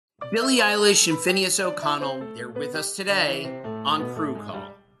Billie Eilish and Phineas O'Connell, they're with us today on Crew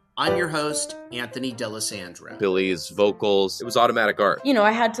Call. I'm your host, Anthony D'Alessandro. Billie's vocals, it was automatic art. You know,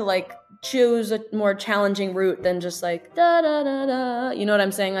 I had to choose a more challenging route than just da da da da. You know what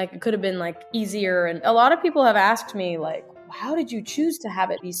I'm saying? It could have been easier. And a lot of people have asked me how did you choose to have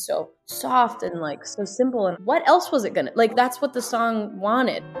it be so soft and so simple? And what else was it gonna that's what the song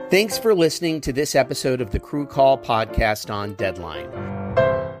wanted. Thanks for listening to this episode of the Crew Call podcast on Deadline.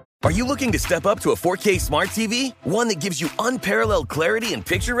 Are you looking to step up to a 4K smart TV? One that gives you unparalleled clarity and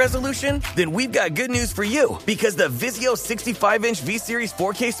picture resolution? Then we've got good news for you, because the Vizio 65-inch V-Series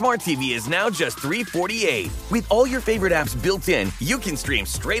 4K smart TV is now just $348. With all your favorite apps built in, you can stream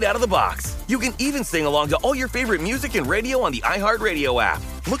straight out of the box. You can even sing along to all your favorite music and radio on the iHeartRadio app.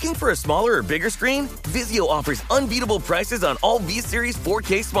 Looking for a smaller or bigger screen? Vizio offers unbeatable prices on all V-Series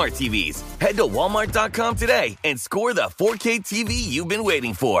 4K smart TVs. Head to Walmart.com today and score the 4K TV you've been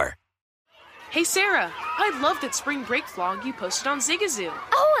waiting for. Hey Sarah, I loved that spring break vlog you posted on Zigazoo.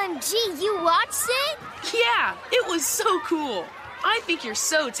 OMG, you watched it? Yeah, it was so cool. I think you're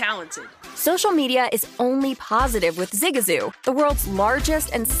so talented. Social media is only positive with Zigazoo, the world's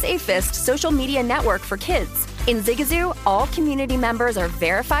largest and safest social media network for kids. In Zigazoo, all community members are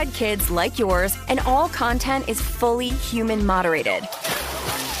verified kids like yours, and all content is fully human moderated.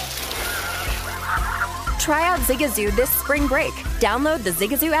 Try out Zigazoo this spring break. Download the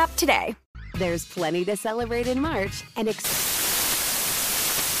Zigazoo app today. There's plenty to celebrate in March and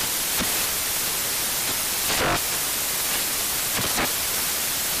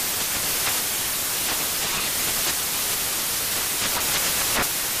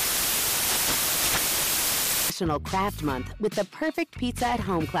National Craft Month with the perfect pizza at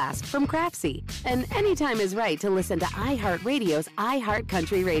home class from Craftsy. And anytime is right to listen to iHeartRadio's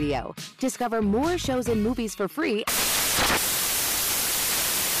iHeartCountry Radio. Discover more shows and movies for free.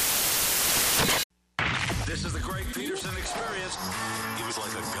 This is the Greg Peterson Experience. He was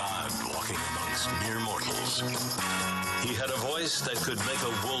like a god walking amongst mere mortals. He had a voice that could make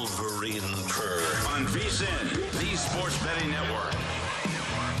a wolverine purr. On VSiN, the Sports Betting Network.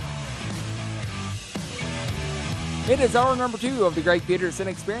 It is hour number 2 of the Greg Peterson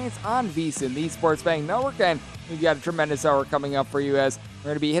Experience on VSiN, the Sports Betting Network, and we've got a tremendous hour coming up for you as we're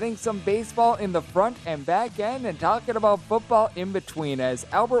going to be hitting some baseball in the front and back end and talking about football in between, as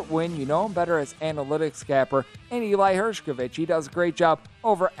Albert Wynn, you know him better as Analytics Capper, and Eli Hershkovich. He does a great job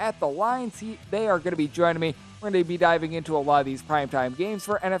over at the lines. They are going to be joining me. We're going to be diving into a lot of these primetime games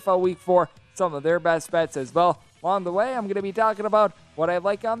for NFL Week 4, some of their best bets as well. Along the way, I'm going to be talking about what I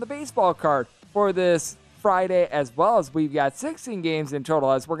like on the baseball card for this Friday, as well as we've got 16 games in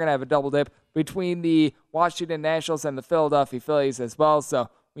total, as we're going to have a double dip between the Washington Nationals and the Philadelphia Phillies as well. So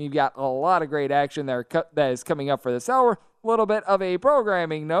we've got a lot of great action there that is coming up for this hour. A little bit of a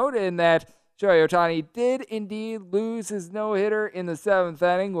programming note in that Shohei Ohtani did indeed lose his no-hitter in the 7th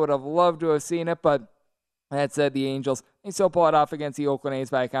inning. Would have loved to have seen it, but that said, the Angels, they still pull it off against the Oakland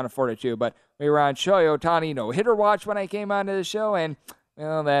A's by a count of 4-2. But we were on Shohei Ohtani no-hitter watch when I came onto the show, and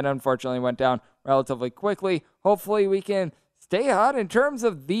that unfortunately went down relatively quickly. Hopefully we can stay hot in terms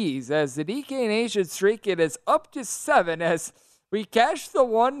of these, as the DK Nation streak, it is up to 7 as we cashed the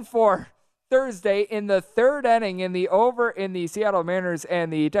one for Thursday in the 3rd inning in the over in the Seattle Mariners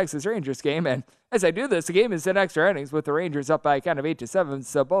and the Texas Rangers game. And as I do this, the game is in extra innings with the Rangers up by kind of 8-7.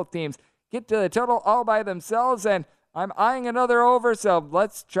 So both teams get to the total all by themselves, and I'm eyeing another over. So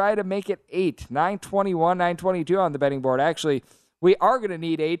let's try to make it 8, 921, 922 on the betting board. Actually, we are going to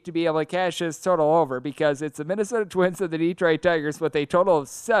need 8 to be able to cash this total over, because it's the Minnesota Twins and the Detroit Tigers with a total of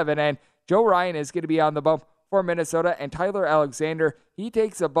 7, and Joe Ryan is going to be on the bump for Minnesota, and Tyler Alexander, he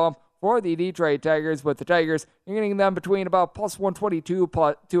takes a bump for the Detroit Tigers. With the Tigers, you're getting them between about plus 122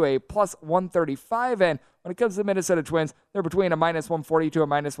 to a plus 135, and when it comes to the Minnesota Twins, they're between a minus 140 to a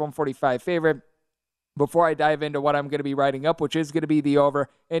minus 145 favorite. Before I dive into what I'm going to be writing up, which is going to be the over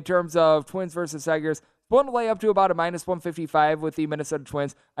in terms of Twins versus Tigers, going to lay up to about a minus 155 with the Minnesota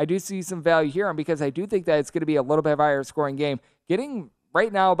Twins. I do see some value here, and because I do think that it's going to be a little bit higher scoring game, getting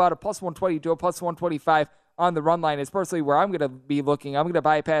right now about a plus 120 to a plus 125 on the run line is personally where I'm going to be looking. I'm going to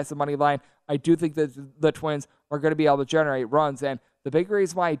bypass the money line. I do think that the Twins are going to be able to generate runs, and the big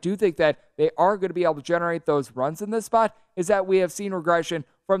reason why I do think that they are going to be able to generate those runs in this spot is that we have seen regression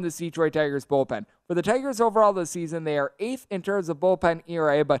from the Detroit Tigers bullpen. For the Tigers overall this season, they are 8th in terms of bullpen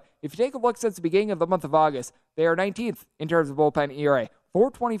ERA, but if you take a look since the beginning of the month of August, they are 19th in terms of bullpen ERA.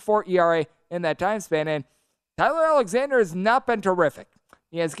 4.24 ERA in that time span, and Tyler Alexander has not been terrific.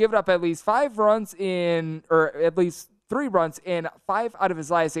 He has given up at least 5 runs or at least 3 runs in 5 out of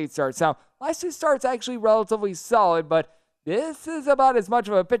his last 8 starts. Now, last 2 starts actually relatively solid, but this is about as much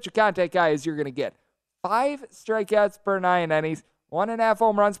of a pitch of contact guy as you're going to get. 5 strikeouts per 9 innings, 1.5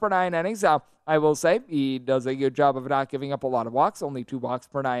 home runs per 9 innings. I will say he does a good job of not giving up a lot of walks, only 2 walks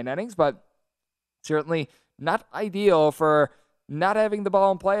per 9 innings, but certainly not ideal for not having the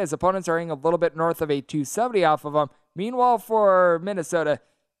ball in play, as opponents are hitting a little bit north of a 270 off of him. Meanwhile, for Minnesota,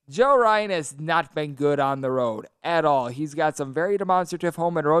 Joe Ryan has not been good on the road at all. He's got some very demonstrative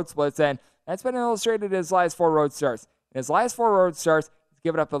home and road splits, and that's been illustrated in his last 4 road starts. In his last 4 road starts, he's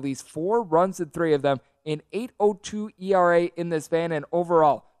given up at least 4 runs in 3 of them, in 8.02 ERA in this span, and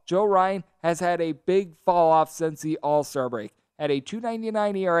overall, Joe Ryan has had a big fall off since the All-Star break. Had a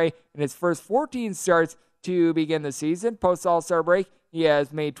 2.99 ERA in his first 14 starts to begin the season. Post All-Star break, he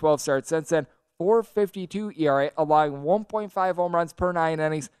has made 12 starts since then. 4.52 ERA, allowing 1.5 home runs per 9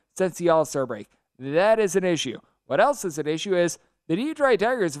 innings since the All-Star break. That is an issue. What else is an issue is the Detroit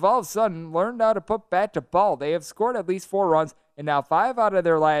Tigers have all of a sudden learned how to put bat to ball. They have scored at least 4 runs, and now 5 out of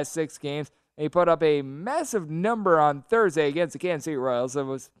their last 6 games. They put up a massive number on Thursday against the Kansas City Royals. It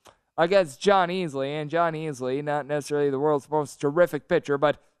was against John Easley, and John Easley, not necessarily the world's most terrific pitcher,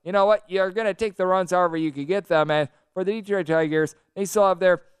 but you know what? You're going to take the runs however you can get them, and for the Detroit Tigers, they still have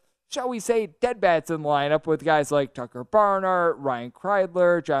their, shall we say, dead bats in the lineup with guys like Tucker Barnhart, Ryan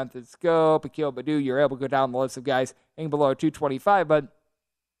Kreidler, Jonathan Schoop, Akil Baddoo. You're able to go down the list of guys hitting below 225, but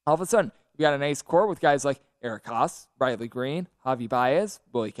all of a sudden, you got a nice core with guys like Eric Haas, Riley Green, Javi Baez,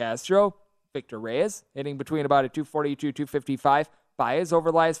 Willie Castro, Victor Reyes, hitting between about a 242, 255. Baez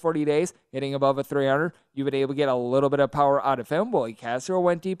over the last 40 days, hitting above a 300. You've been able to get a little bit of power out of him. Willie Castro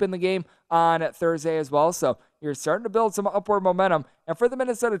went deep in the game on Thursday as well, so you're starting to build some upward momentum. And for the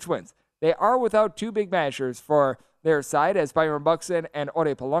Minnesota Twins, they are without 2 big mashers for their side, as Byron Buxton and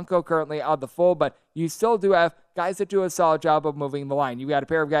Ode Polanco currently out the fold, but you still do have guys that do a solid job of moving the line. You got a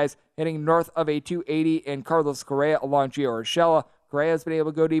pair of guys hitting north of a 280 in Carlos Correa along Gio Urshela. Correa's been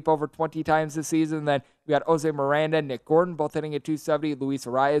able to go deep over 20 times this season. Then we got Jose Miranda, Nick Gordon, both hitting at 270. Luis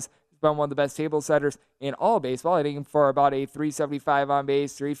Arias has been one of the best table setters in all of baseball, hitting for about a 375 on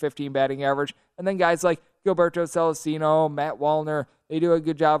base, 315 batting average. And then guys like Gilberto Celestino, Matt Wallner, they do a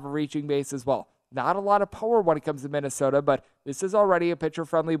good job of reaching base as well. Not a lot of power when it comes to Minnesota, but this is already a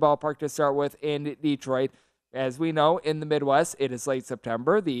pitcher-friendly ballpark to start with in Detroit. As we know, in the Midwest, it is late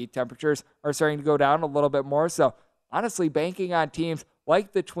September. The temperatures are starting to go down a little bit more, so honestly, banking on teams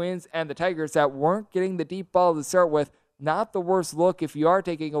like the Twins and the Tigers that weren't getting the deep ball to start with, not the worst look if you are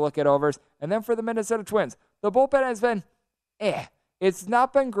taking a look at overs. And then for the Minnesota Twins, the bullpen has been, It's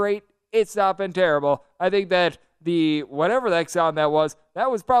not been great. It's not been terrible. I think that whatever the heck sound that was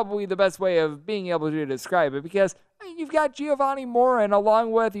probably the best way of being able to describe it, because you've got Giovanni Morin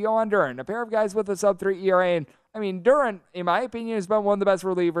along with Yohan Duran, a pair of guys with a sub-3 ERA. And Duran, in my opinion, has been one of the best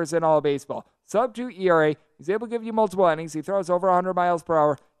relievers in all of baseball. Sub-2 ERA. He's able to give you multiple innings. He throws over 100 miles per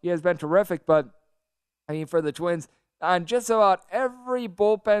hour. He has been terrific, but for the Twins, on just about every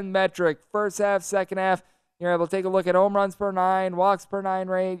bullpen metric, first half, second half, you're able to take a look at home runs per 9, walks per 9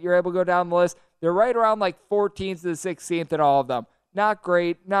 rate. You're able to go down the list. They're right around like 14th to 16th in all of them. Not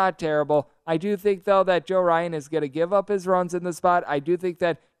great, not terrible. I do think, though, that Joe Ryan is going to give up his runs in the spot. I do think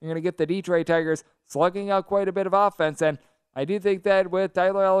that you're going to get the Detroit Tigers slugging out quite a bit of offense, and I do think that with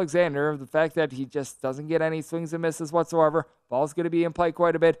Tyler Alexander, the fact that he just doesn't get any swings and misses whatsoever, ball's going to be in play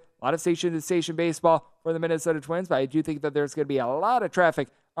quite a bit. A lot of station-to-station baseball for the Minnesota Twins, but I do think that there's going to be a lot of traffic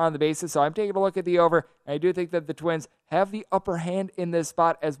on the bases, so I'm taking a look at the over. I do think that the Twins have the upper hand in this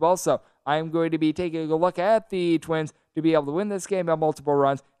spot as well, so I'm going to be taking a look at the Twins to be able to win this game by multiple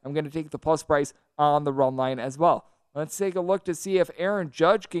runs. I'm going to take the plus price on the run line as well. Let's take a look to see if Aaron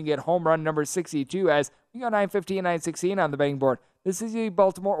Judge can get home run number 62, as we got 915, 916 on the betting board. This is the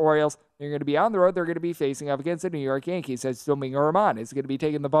Baltimore Orioles. They're going to be on the road. They're going to be facing up against the New York Yankees, as Domingo Germán is going to be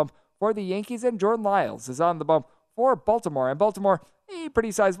taking the bump for the Yankees, and Jordan Lyles is on the bump for Baltimore. And Baltimore, a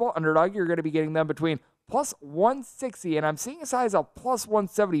pretty sizable underdog. You're going to be getting them between plus 160, and I'm seeing a size of plus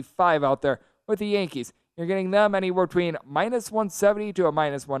 175 out there with the Yankees. You're getting them anywhere between minus 170 to a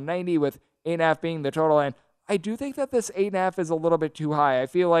minus 190, with 8.5 being the total. And I do think that this 8.5 is a little bit too high. I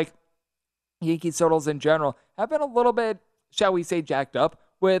feel like Yankees totals in general have been a little bit, shall we say, jacked up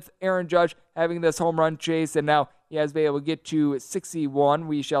with Aaron Judge having this home run chase, and now he has been able to get to 61.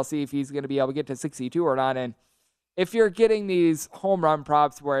 We shall see if he's going to be able to get to 62 or not. And if you're getting these home run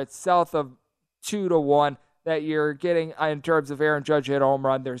props where it's south of 2-1 that you're getting in terms of Aaron Judge hit a home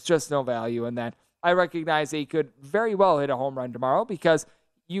run, there's just no value in that. I recognize he could very well hit a home run tomorrow because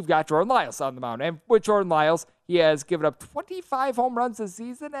you've got Jordan Lyles on the mound. And with Jordan Lyles, he has given up 25 home runs this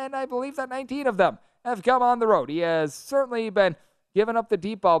season, and I believe that 19 of them have come on the road. He has certainly been giving up the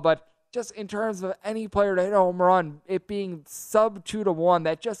deep ball, but just in terms of any player to hit a home run, it being sub 2-1,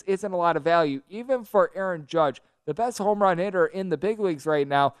 that just isn't a lot of value. Even for Aaron Judge, the best home run hitter in the big leagues right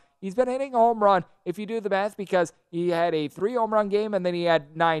now, he's been hitting a home run, if you do the math, because he had a 3 home run game and then he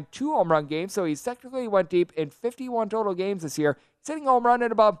had 9 2 home run games. So he's technically went deep in 51 total games this year. He's hitting a home run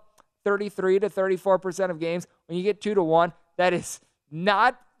at about 33 to 34% of games. When you get 2-1, that is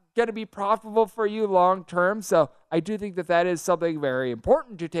not going to be profitable for you long term. So I do think that that is something very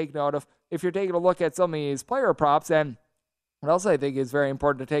important to take note of if you're taking a look at some of these player props. And what else I think is very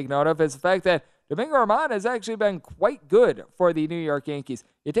important to take note of is the fact that Domingo Germán has actually been quite good for the New York Yankees.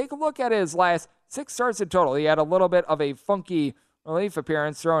 You take a look at his last 6 starts in total. He had a little bit of a funky relief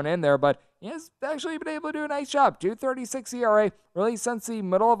appearance thrown in there, but he has actually been able to do a nice job. 2.36 ERA, really since the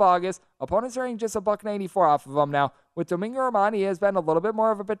middle of August. Opponents are hitting just a $1.94 off of him now. With Domingo Germán, he has been a little bit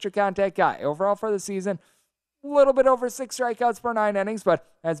more of a pitcher contact guy. Overall for the season, a little bit over 6 strikeouts per 9 innings, but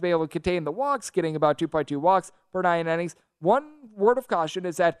has been able to contain the walks, getting about 2.2 walks per 9 innings. One word of caution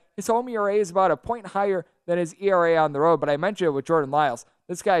is that his home ERA is about a point higher than his ERA on the road, but I mentioned it with Jordan Lyles.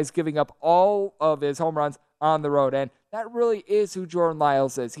 This guy is giving up all of his home runs on the road, and that really is who Jordan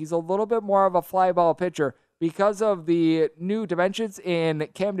Lyles is. He's a little bit more of a fly ball pitcher because of the new dimensions in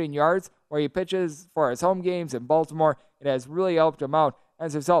Camden Yards, where he pitches for his home games in Baltimore. It has really helped him out.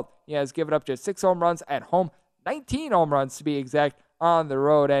 As a result, he has given up just 6 home runs at home, 19 home runs to be exact on the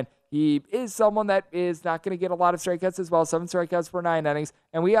road, and he is someone that is not going to get a lot of strikeouts as well, 7 strikeouts per 9 innings.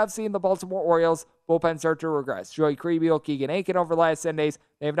 And we have seen the Baltimore Orioles bullpen start to regress. Joey Krehbiel, Keegan Aiken over the last 10 days,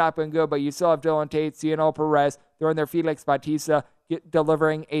 they have not been good, but you still have Dylan Tate, Cianel Perez, throwing their Felix Bautista,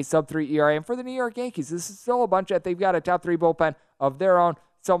 delivering a sub-3 ERA. And for the New York Yankees, this is still a bunch that they've got a top 3 bullpen of their own.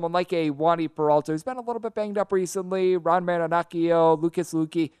 Someone like a Wandy Peralta, who's been a little bit banged up recently, Ron Marinaccio, Lucas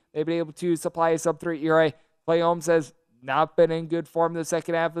Luque, they've been able to supply a sub-3 ERA. Clay Holmes has not been in good form the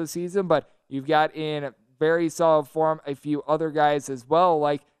second half of the season, but you've got in very solid form a few other guys as well,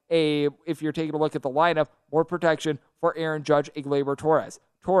 like if you're taking a look at the lineup, more protection for Aaron Judge, a Gleyber Torres.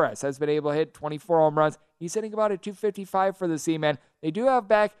 Torres has been able to hit 24 home runs. He's hitting about a 255 for the Seaman. They do have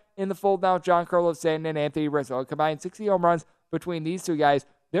back in the fold now Giancarlo Stanton and Anthony Rizzo. A combined 60 home runs between these two guys.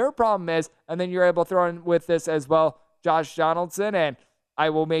 Their problem is, and then you're able to throw in with this as well, Josh Donaldson, and I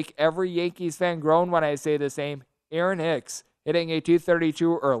will make every Yankees fan groan when I say the same, Aaron Hicks, hitting a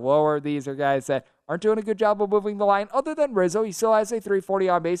 232 or lower. These are guys that aren't doing a good job of moving the line. Other than Rizzo, he still has a 340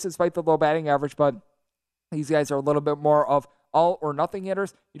 on base despite the low batting average, but these guys are a little bit more of all or nothing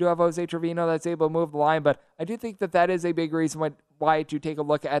hitters. You do have Jose Trevino that's able to move the line, but I do think that that is a big reason why to take a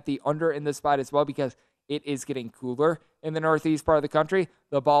look at the under in this spot as well, because it is getting cooler in the northeast part of the country.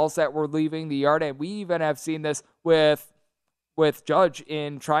 The balls that were leaving the yard, and we even have seen this with Judge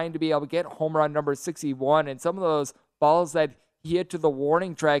in trying to be able to get home run number 61, and some of those balls that he hit to the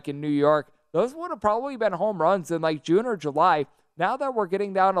warning track in New York, those would have probably been home runs in like June or July. Now that we're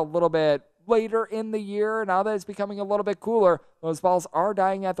getting down a little bit later in the year, now that it's becoming a little bit cooler, those balls are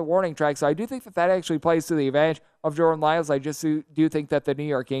dying at the warning track. So I do think that that actually plays to the advantage of Jordan Lyles. I just do think that the New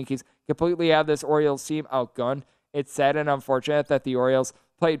York Yankees completely have this Orioles team outgunned. It's sad and unfortunate that the Orioles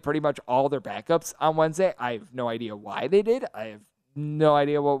played pretty much all their backups on Wednesday. I have no idea why they did. I have no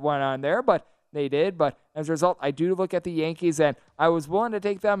idea what went on there, but they did. But as a result, I do look at the Yankees, and I was willing to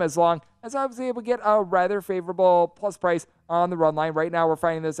take them as long as I was able to get a rather favorable plus price on the run line. Right now, we're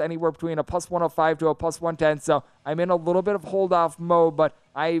finding this anywhere between a plus 105 to a plus 110, so I'm in a little bit of hold-off mode, but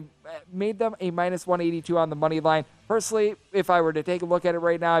I made them a minus 182 on the money line. Personally, if I were to take a look at it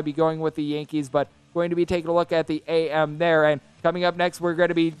right now, I'd be going with the Yankees, but going to be taking a look at the AM there. And coming up next, we're going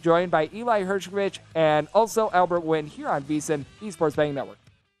to be joined by Eli Hershkovich and also Albert Wynn here on VSiN, the Sports Betting Network.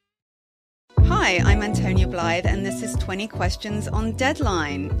 Hi, I'm Antonia Blythe, and this is 20 Questions on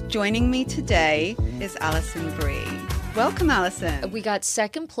Deadline. Joining me today is Alison Brie. Welcome, Alison. We got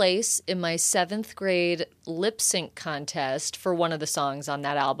second place in my 7th grade lip sync contest for one of the songs on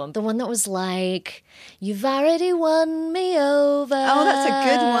that album. The one that was like, "You've already won me over." Oh, that's a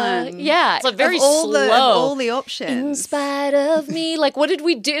good one. Yeah. It's a very slow. Of all the options. In spite of me. Like, what did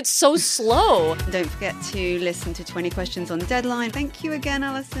we do? It's so slow. Don't forget to listen to 20 Questions on Deadline. Thank you again,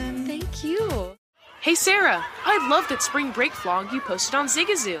 Alison. Thank you. Hey, Sarah, I love that spring break vlog you posted on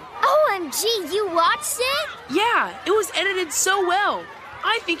Zigazoo. OMG, you watched it? Yeah, it was edited so well.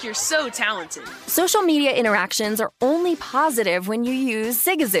 I think you're so talented. Social media interactions are only positive when you use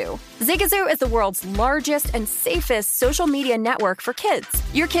Zigazoo. Zigazoo is the world's largest and safest social media network for kids.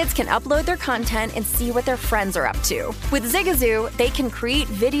 Your kids can upload their content and see what their friends are up to. With Zigazoo, they can create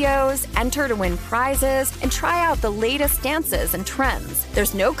videos, enter to win prizes, and try out the latest dances and trends.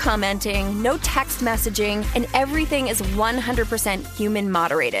 There's no commenting, no text messaging, and everything is 100% human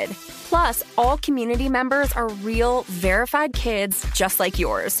moderated. Plus, all community members are real, verified kids just like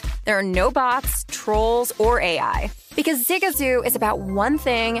yours. There are no bots, trolls, or AI. Because Zigazoo is about one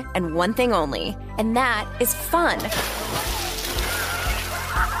thing and one thing only, and that is fun.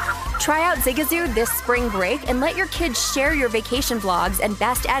 Try out Zigazoo this spring break and let your kids share your vacation vlogs and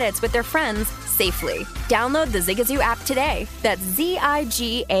best edits with their friends safely. Download the Zigazoo app today. That's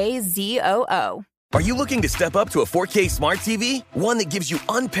Zigazoo. Are you looking to step up to a 4K smart TV? One that gives you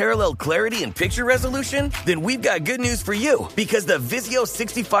unparalleled clarity and picture resolution? Then we've got good news for you, because the Vizio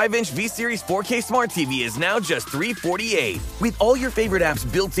 65-inch V-Series 4K smart TV is now just $348. With all your favorite apps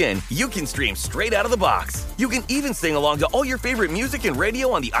built in, you can stream straight out of the box. You can even sing along to all your favorite music and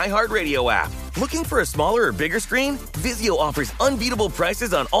radio on the iHeartRadio app. Looking for a smaller or bigger screen? Vizio offers unbeatable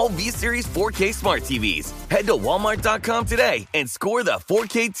prices on all V-Series 4K smart TVs. Head to Walmart.com today and score the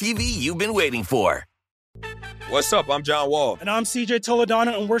 4K TV you've been waiting for. What's up? I'm John Wall. And I'm CJ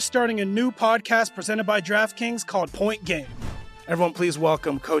Toledano, and we're starting a new podcast presented by DraftKings called Point Game. Everyone, please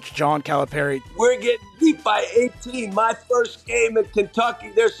welcome Coach John Calipari. We're getting beat by 18. My first game in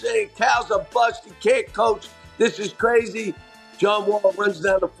Kentucky, they're saying Cal's a bust. He can't coach. This is crazy. John Wall runs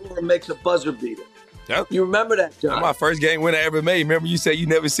down the floor and makes a buzzer beater. Yep. You remember that, John? That's my first game winner I ever made. Remember you said you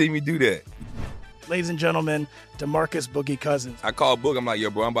never seen me do that. Ladies and gentlemen, DeMarcus Boogie Cousins. I called Boog. I'm like, yo,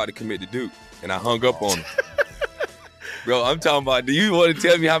 bro, I'm about to commit to Duke. And I hung up on him. Bro, I'm talking about, do you want to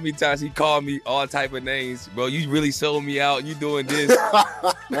tell me how many times he called me all type of names? Bro, you really sold me out. You doing this.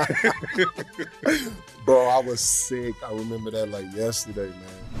 Bro, I was sick. I remember that like yesterday,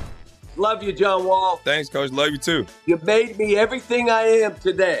 man. Love you, John Wall. Thanks, Coach. Love you, too. You made me everything I am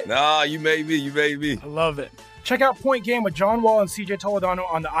today. Nah, you made me. You made me. I love it. Check out Point Game with John Wall and CJ Toledano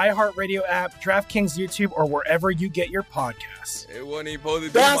on the iHeartRadio app, DraftKings YouTube, or wherever you get your podcasts. It wasn't even supposed to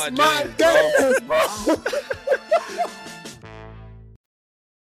be That's my dance, bro.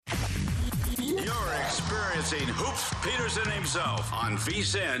 You're experiencing Hoops Peterson himself on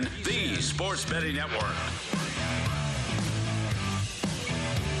VSiN, the Sports Betting Network.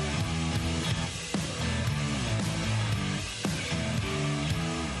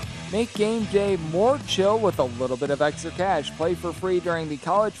 Make game day more chill with a little bit of extra cash. Play for free during the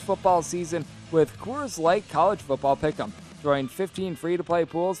college football season with Coors Light College Football Pick'em. Join 15 free-to-play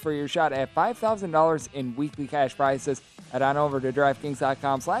pools for your shot at $5,000 in weekly cash prizes. Head on over to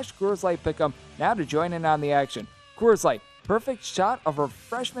DraftKings.com/Coors Light Pick'em now to join in on the action. Coors Light, perfect shot of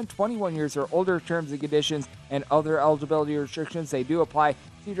refreshment, 21 years or older. Terms and conditions and other eligibility restrictions, they do apply.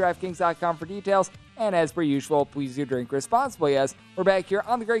 See DraftKings.com for details. And as per usual, please do drink responsibly, as we're back here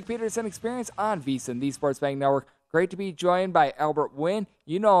on the Greg Peterson Experience on VSiN, the Sports Betting Network. Great to be joined by Albert Wynn.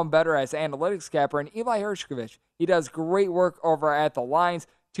 You know him better as analytics capper, and Eli Hershkovich. He does great work over at the Lines,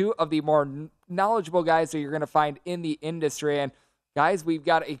 two of the more knowledgeable guys that you're going to find in the industry. And guys, we've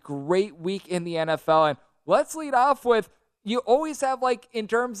got a great week in the NFL, and let's lead off with, you always have, like, in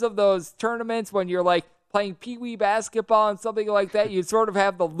terms of those tournaments when you're like playing Pee-wee basketball and something like that, you sort of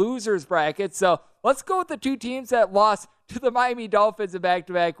have the losers bracket. So let's go with the two teams that lost to the Miami Dolphins in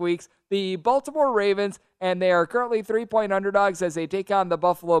back-to-back weeks, the Baltimore Ravens, and they are currently 3-point underdogs as they take on the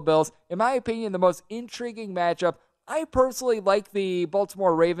Buffalo Bills. In my opinion, the most intriguing matchup. I personally like the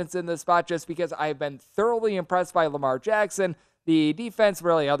Baltimore Ravens in this spot just because I've been thoroughly impressed by Lamar Jackson. The defense,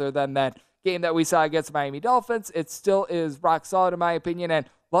 really, other than that game that we saw against Miami Dolphins, it still is rock solid in my opinion, and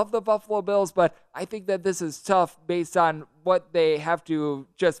love the Buffalo Bills, but I think that this is tough based on what they have to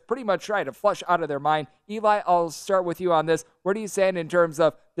just pretty much try to flush out of their mind. Eli, I'll start with you on this. Where do you stand in terms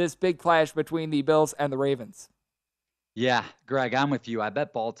of this big clash between the Bills and the Ravens? Yeah, Greg, I'm with you. I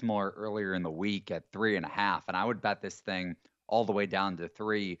bet Baltimore earlier in the week at 3.5, and I would bet this thing all the way down to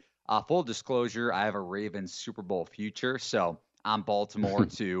 3. Full disclosure, I have a Ravens Super Bowl future, so I'm Baltimore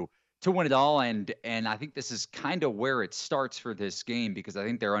to win it all, and I think this is kind of where it starts for this game because I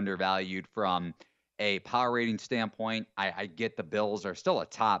think they're undervalued from a power rating standpoint. I get the Bills are still a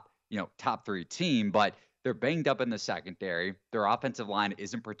top 3 team, but they're banged up in the secondary. Their offensive line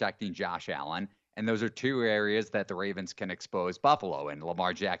isn't protecting Josh Allen, and those are two areas that the Ravens can expose Buffalo. And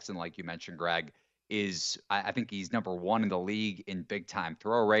Lamar Jackson, like you mentioned, Greg, I think he's number 1 in the league in big-time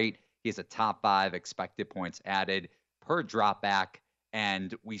throw rate. He has a top 5 expected points added per dropback.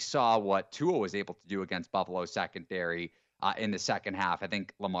 And we saw what Tua was able to do against Buffalo's secondary in the second half. I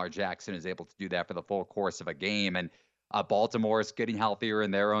think Lamar Jackson is able to do that for the full course of a game. And Baltimore is getting healthier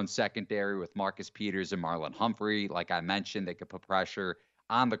in their own secondary with Marcus Peters and Marlon Humphrey. Like I mentioned, they could put pressure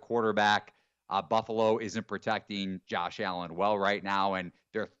on the quarterback. Buffalo isn't protecting Josh Allen well right now, and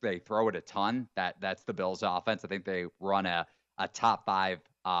they throw it a ton. That's the Bills' offense. I think they run a top 5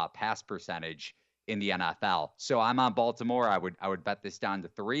 pass percentage in the NFL. So I'm on Baltimore. I would bet this down to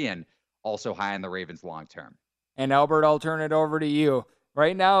 3. And also high on the Ravens long term. And Albert, I'll turn it over to you.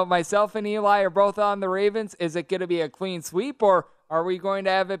 Right now, myself and Eli are both on the Ravens. Is it going to be a clean sweep, or are we going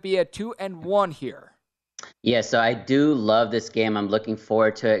to have it be a 2-1 here? Yeah, so I do love this game. I'm looking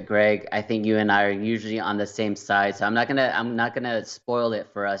forward to it, Greg. I think you and I are usually on the same side, so I'm not gonna spoil it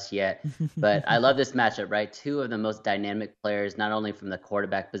for us yet. But I love this matchup, right? Two of the most dynamic players, not only from the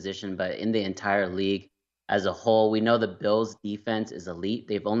quarterback position, but in the entire league as a whole. We know the Bills' defense is elite.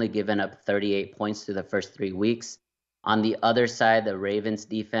 They've only given up 38 points through the first 3 weeks. On the other side, the Ravens'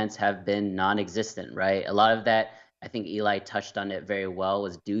 defense have been non-existent, right? A lot of that, I think Eli touched on it very well,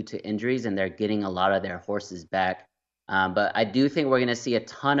 was due to injuries, and they're getting a lot of their horses back. But I do think we're going to see a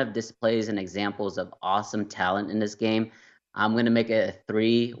ton of displays and examples of awesome talent in this game. I'm going to make it a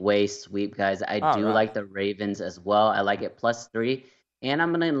 3-way sweep, guys. I do like the Ravens as well. I like it +3, and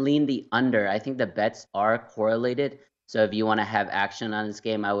I'm going to lean the under. I think the bets are correlated. So if you want to have action on this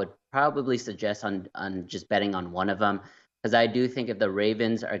game, I would probably suggest on just betting on one of them, because I do think if the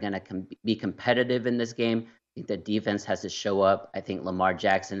Ravens are going to be competitive in this game, I think the defense has to show up. I think Lamar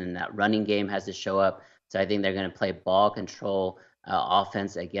Jackson in that running game has to show up. So I think they're going to play ball control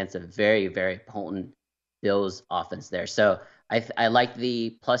offense against a very, very potent Bills offense there. So I like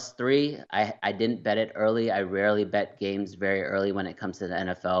the +3. I didn't bet it early. I rarely bet games very early when it comes to the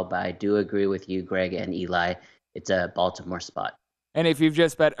NFL, but I do agree with you, Greg and Eli. It's a Baltimore spot. And if you've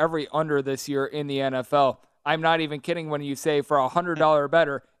just bet every under this year in the NFL, I'm not even kidding when you say for $100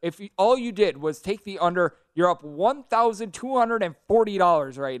 better, if all you did was take the under, you're up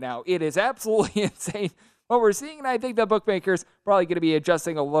 $1,240 right now. It is absolutely insane what we're seeing, and I think the bookmakers probably going to be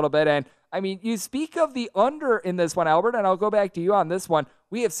adjusting a little bit. And I mean, you speak of the under in this one, Albert, and I'll go back to you on this one.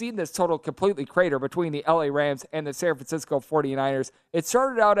 We have seen this total completely crater between the LA Rams and the San Francisco 49ers. It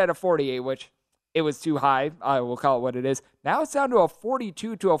started out at a 48, which it was too high. I will call it what it is. Now it's down to a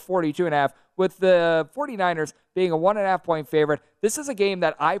 42 to a 42.5, with the 49ers being a 1.5 point favorite. This is a game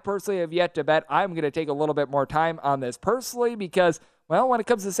that I personally have yet to bet. I'm going to take a little bit more time on this personally because, well, when it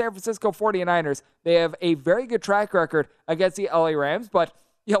comes to San Francisco 49ers, they have a very good track record against the LA Rams, but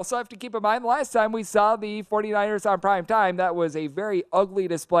you also have to keep in mind last time we saw the 49ers on prime time, that was a very ugly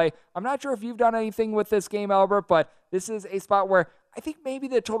display. I'm not sure if you've done anything with this game, Albert, but this is a spot where I think maybe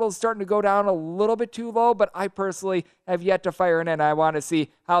the total is starting to go down a little bit too low, but I personally have yet to fire in, and I want to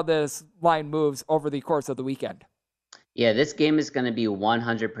see how this line moves over the course of the weekend. Yeah, this game is going to be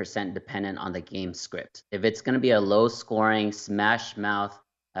 100% dependent on the game script. If it's going to be a low-scoring, smash-mouth,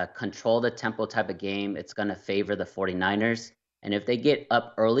 control the tempo type of game, it's going to favor the 49ers. And if they get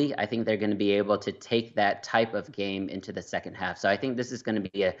up early, I think they're going to be able to take that type of game into the second half. So I think this is going to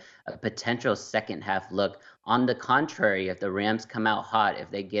be a potential second half look. On the contrary, if the Rams come out hot, if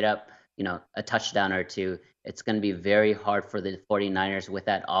they get up, a touchdown or two, it's going to be very hard for the 49ers with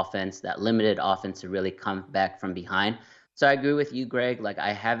that offense, that limited offense, to really come back from behind. So I agree with you, Greg. Like,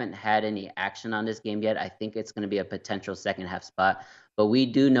 I haven't had any action on this game yet. I think it's going to be a potential second half spot. But we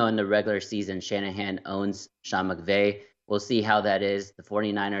do know in the regular season, Shanahan owns Sean McVay. We'll see how that is. The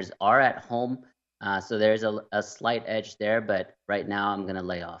 49ers are at home, so there's a slight edge there, but right now I'm going to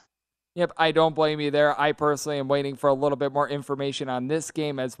lay off. Yep, I don't blame you there. I personally am waiting for a little bit more information on this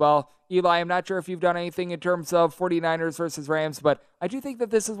game as well. Eli, I'm not sure if you've done anything in terms of 49ers versus Rams, but I do think that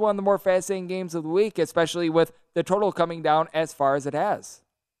this is one of the more fascinating games of the week, especially with the total coming down as far as it has.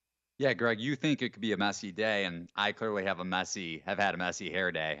 Yeah, Greg, you think it could be a messy day, and I clearly have had a messy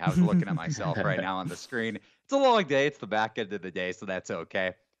hair day. I was looking at myself right now on the screen. It's a long day. It's the back end of the day, so that's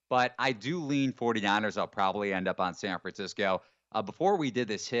okay. But I do lean 49ers. I'll probably end up on San Francisco. Before we did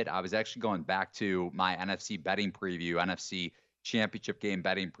this hit, I was actually going back to my NFC betting preview, NFC Championship game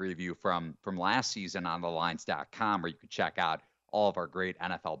betting preview from last season on thelines.com, where you could check out all of our great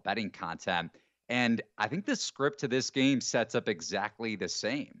NFL betting content. And I think the script to this game sets up exactly the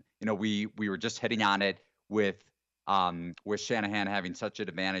same. We were just hitting on it with Shanahan having such an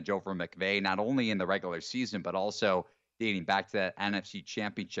advantage over McVay, not only in the regular season, but also dating back to that NFC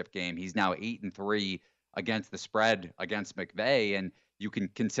Championship game. He's now 8-3 against the spread against McVay, and you can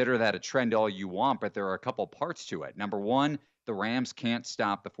consider that a trend all you want, but there are a couple parts to it. Number one, the Rams can't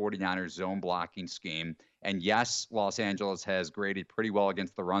stop the 49ers zone blocking scheme. And yes, Los Angeles has graded pretty well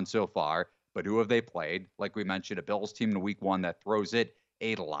against the run so far, but who have they played? Like we mentioned, a Bills team in week one that throws it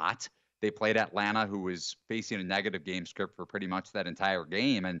a lot. They played Atlanta, who was facing a negative game script for pretty much that entire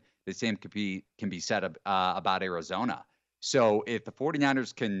game, and the same can be said about Arizona. So if the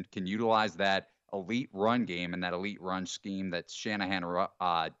 49ers can utilize that elite run game and that elite run scheme that Shanahan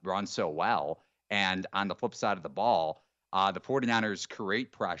runs so well, and on the flip side of the ball, the 49ers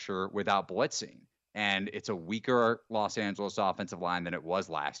create pressure without blitzing. And it's a weaker Los Angeles offensive line than it was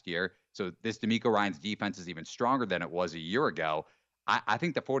last year. So this D'Amico Ryans defense is even stronger than it was a year ago. I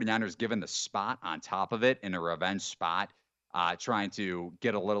think the 49ers, given the spot on top of it in a revenge spot, trying to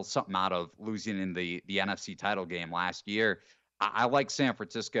get a little something out of losing in the NFC title game last year. I like San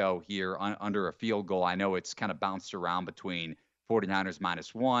Francisco here under a field goal. I know it's kind of bounced around between 49ers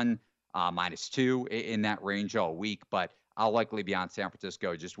 -1, -2 in that range all week, but I'll likely be on San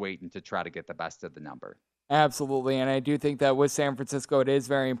Francisco just waiting to try to get the best of the number. Absolutely, and I do think that with San Francisco, it is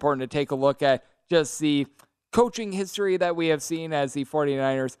very important to take a look at just the coaching history that we have seen, as the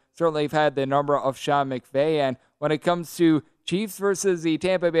 49ers certainly have had the number of Sean McVay. And when it comes to Chiefs versus the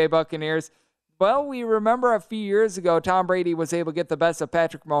Tampa Bay Buccaneers, well, we remember a few years ago, Tom Brady was able to get the best of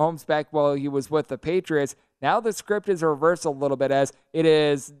Patrick Mahomes back while he was with the Patriots. Now the script is reversed a little bit, as it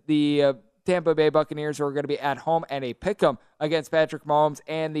is the Tampa Bay Buccaneers who are going to be at home and a pick'em against Patrick Mahomes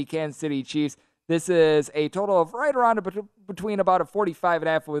and the Kansas City Chiefs. This is a total of right around between about a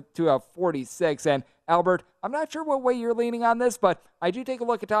 45.5 to a 46. And Albert, I'm not sure what way you're leaning on this, but I do take a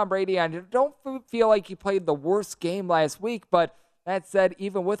look at Tom Brady, and I don't feel like he played the worst game last week. But that said,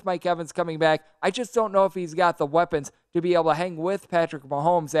 even with Mike Evans coming back, I just don't know if he's got the weapons to be able to hang with Patrick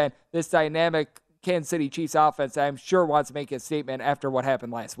Mahomes and this dynamic Kansas City Chiefs offense. I'm sure wants to make a statement after what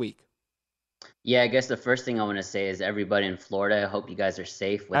happened last week. Yeah, I guess the first thing I want to say is everybody in Florida, I hope you guys are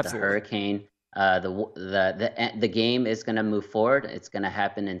safe with the hurricane. The game is going to move forward. It's going to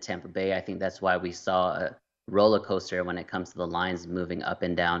happen in Tampa Bay. I think that's why we saw a roller coaster when it comes to the lines moving up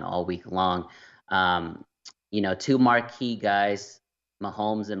and down all week long. Two marquee guys,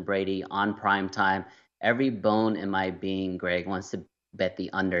 Mahomes and Brady, on prime time. Every bone in my being, Greg, wants to bet the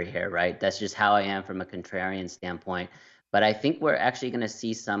under here, right? That's just how I am from a contrarian standpoint. But I think we're actually going to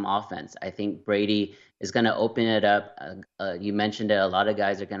see some offense. I think Brady is going to open it up. You mentioned it. A lot of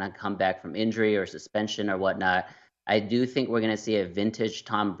guys are going to come back from injury or suspension or whatnot. I do think we're going to see a vintage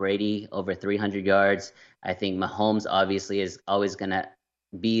Tom Brady over 300 yards. I think Mahomes obviously is always going to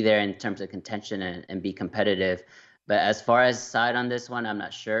be there in terms of contention and be competitive. But as far as side on this one, I'm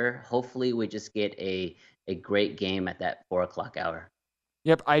not sure. Hopefully we just get a great game at that 4 o'clock hour.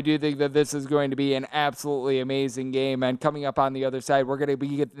 Yep, I do think that this is going to be an absolutely amazing game. And coming up on the other side, we're going to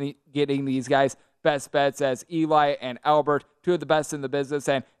be getting these guys best bets as Eli and Albert, two of the best in the business.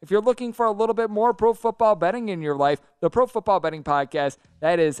 And if you're looking for a little bit more pro football betting in your life, the Pro Football Betting Podcast,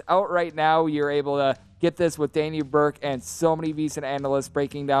 that is out right now. You're able to get this with Daniel Burke and so many VSiN analysts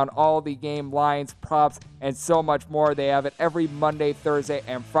breaking down all the game lines, props, and so much more. They have it every Monday, Thursday,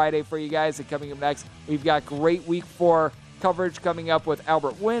 and Friday for you guys. And coming up next, we've got great Week 4 coverage coming up with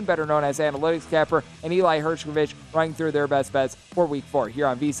Albert Wynn, better known as Analytics Capper, and Eli Hershkovich running through their best bets for Week 4 here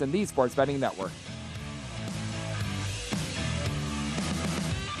on VSiN, the Sports Betting Network.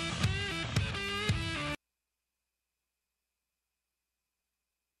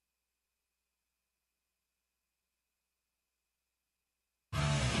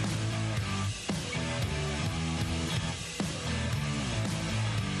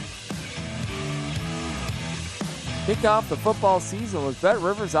 Kick off the football season with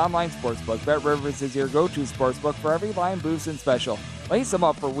BetRivers Online Sportsbook. BetRivers is your go-to sportsbook for every line boost and special. Lace them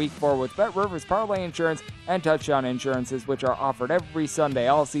up for Week 4 with BetRivers Parlay Insurance and Touchdown Insurances, which are offered every Sunday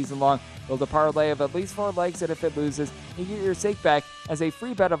all season long. Build a parlay of at least 4 legs, and if it loses, you get your stake back as a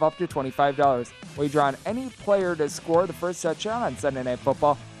free bet of up to $25. Wager on any player to score the first touchdown on Sunday Night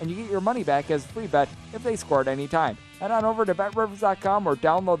Football, and you get your money back as a free bet if they score at any time. Head on over to BetRivers.com or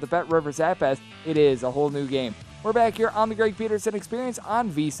download the BetRivers app, as it is a whole new game. We're back here on the Greg Peterson Experience on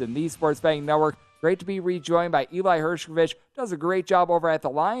VSiN, the Sports Betting Network. Great to be rejoined by Eli Hershkovich. Does a great job over at the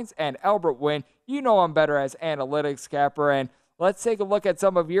Lions, and Albert Wynn. You know him better as Analytics Capper. And let's take a look at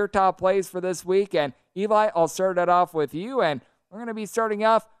some of your top plays for this week. And Eli, I'll start it off with you. And we're going to be starting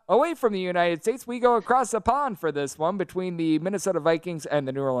off away from the United States. We go across the pond for this one between the Minnesota Vikings and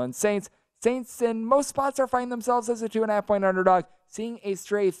the New Orleans Saints. Saints in most spots are finding themselves as a 2.5-point underdog, seeing a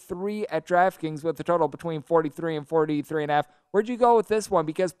stray 3 at DraftKings with a total between 43 and 43.5. Where'd you go with this one?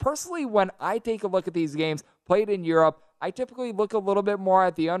 Because personally, when I take a look at these games played in Europe, I typically look a little bit more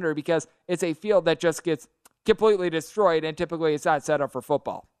at the under because it's a field that just gets completely destroyed, and typically it's not set up for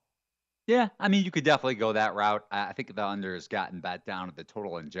football. Yeah, I mean, you could definitely go that route. I think the under has gotten bet down. The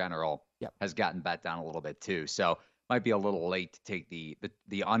total in general has gotten bet down a little bit too. So might be a little late to take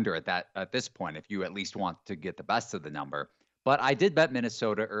the under at this point if you at least want to get the best of the number. But I did bet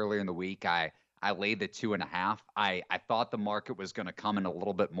Minnesota earlier in the week. I laid the 2.5. I thought the market was going to come in a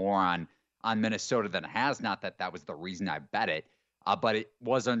little bit more on Minnesota than it has. Not that was the reason I bet it, but it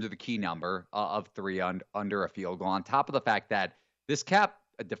was under the key number of 3 under a field goal. On top of the fact that this cap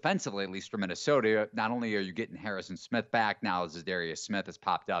defensively, at least for Minnesota, not only are you getting Harrison Smith back now, as Zadarius Smith has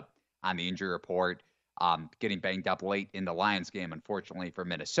popped up on the injury report, getting banged up late in the Lions game, unfortunately for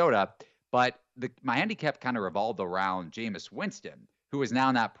Minnesota. But my handicap kind of revolved around Jameis Winston, who has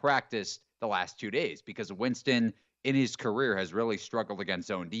now not practiced the last 2 days because Winston in his career has really struggled against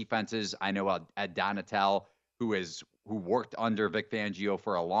zone defenses. I know Ed Donatel, who worked under Vic Fangio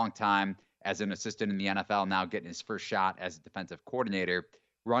for a long time as an assistant in the NFL, now getting his first shot as a defensive coordinator,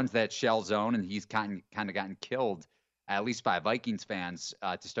 runs that shell zone, and he's kind of gotten killed, at least by Vikings fans,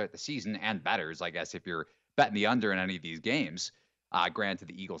 to start the season, and bettors, I guess, if you're betting the under in any of these games. Granted,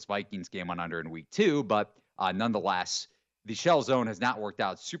 the Eagles-Vikings game went under in week 2, but nonetheless, the shell zone has not worked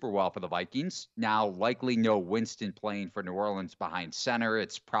out super well for the Vikings. Now, likely no Winston playing for New Orleans behind center.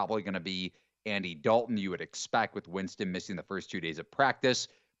 It's probably going to be Andy Dalton, you would expect, with Winston missing the first 2 days of practice.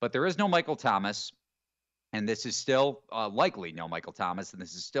 But there is no Michael Thomas, and this is still likely no Michael Thomas, and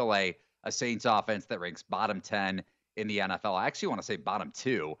this is still a Saints offense that ranks bottom 10 in the NFL. I actually want to say bottom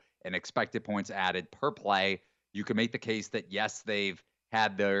 2 in expected points added per play. You can make the case that, yes, they've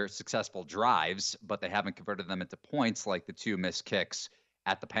had their successful drives, but they haven't converted them into points like the 2 missed kicks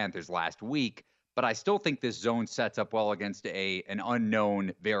at the Panthers last week. But I still think this zone sets up well against an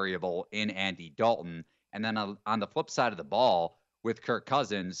unknown variable in Andy Dalton. And then on the flip side of the ball, with Kirk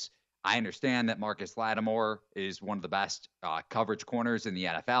Cousins, I understand that Marcus Lattimore is one of the best coverage corners in the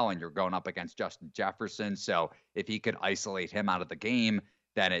NFL, and you're going up against Justin Jefferson. So if he could isolate him out of the game,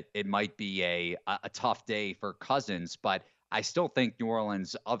 then it might be a tough day for Cousins. But I still think New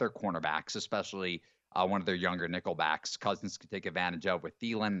Orleans' other cornerbacks, especially one of their younger nickelbacks, Cousins could take advantage of with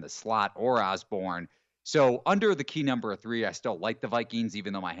Thielen, the slot, or Osborne. So under the key number of 3, I still like the Vikings,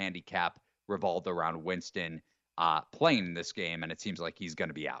 even though my handicap revolved around Winston playing in this game, and it seems like he's going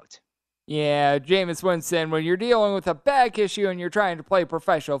to be out. Yeah, Jameis Winston, when you're dealing with a back issue and you're trying to play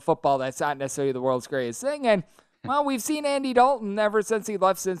professional football, that's not necessarily the world's greatest thing. And, well, we've seen Andy Dalton ever since he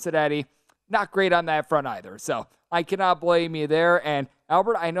left Cincinnati. Not great on that front either. So I cannot blame you there. And,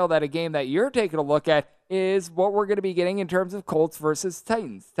 Albert, I know that a game that you're taking a look at is what we're going to be getting in terms of Colts versus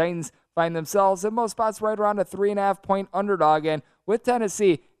Titans. Titans find themselves in most spots right around a 3.5-point underdog. And with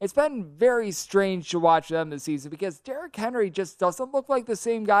Tennessee, it's been very strange to watch them this season because Derrick Henry just doesn't look like the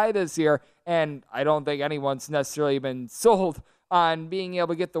same guy this year. And I don't think anyone's necessarily been sold on being able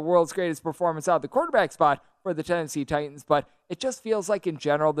to get the world's greatest performance out of the quarterback spot for the Tennessee Titans. But it just feels like in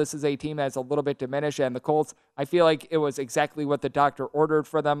general, this is a team that's a little bit diminished. And the Colts, I feel like it was exactly what the doctor ordered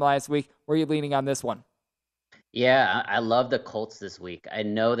for them last week. Where are you leaning on this one? Yeah, I love the Colts this week. I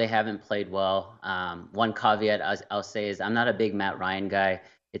know they haven't played well. One caveat I'll say is I'm not a big Matt Ryan guy.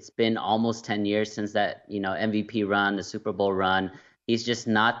 It's been almost 10 years since that, MVP run, the Super Bowl run. He's just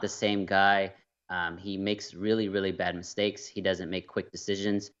not the same guy. He makes really, really bad mistakes. He doesn't make quick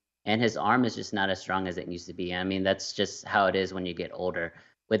decisions. And his arm is just not as strong as it used to be. I mean, that's just how it is when you get older.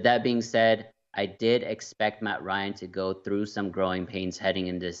 With that being said, I did expect Matt Ryan to go through some growing pains heading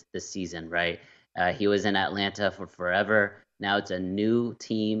into this season, right? He was in Atlanta for forever. Now it's a new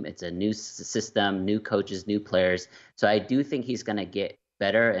team. It's a new system, new coaches, new players. So I do think he's going to get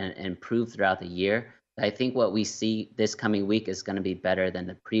better and improve throughout the year. I think what we see this coming week is going to be better than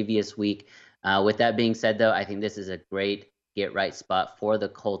the previous week. With that being said, though, I think this is a great get-right spot for the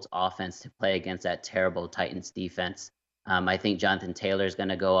Colts offense to play against that terrible Titans defense. I think Jonathan Taylor is going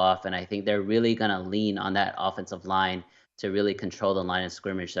to go off, and I think they're really going to lean on that offensive line to really control the line of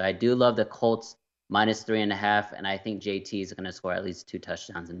scrimmage. So I do love the Colts minus 3.5, and I think JT is going to score at least 2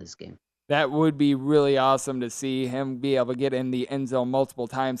 touchdowns in this game. That would be really awesome to see him be able to get in the end zone multiple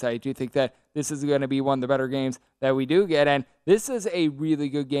times. I do think that this is going to be one of the better games that we do get. And this is a really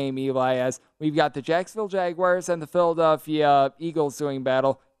good game, Eli, as we've got the Jacksonville Jaguars and the Philadelphia Eagles doing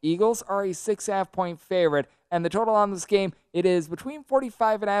battle. Eagles are a 6.5-point favorite, and the total on this game, it is between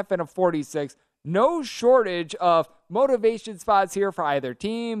 45.5 and a 46. No shortage of motivation spots here for either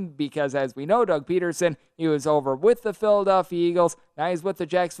team because, as we know, Doug Peterson, he was over with the Philadelphia Eagles. Now he's with the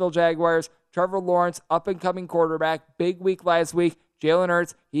Jacksonville Jaguars. Trevor Lawrence, up-and-coming quarterback, big week last week. Jalen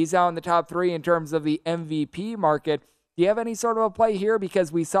Hurts, he's out in the top 3 in terms of the MVP market. Do you have any sort of a play here?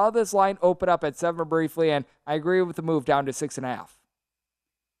 Because we saw this line open up at 7 briefly, and I agree with the move down to 6.5.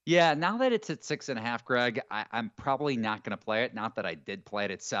 Yeah, now that it's at 6.5, Greg, I'm probably not going to play it. Not that I did play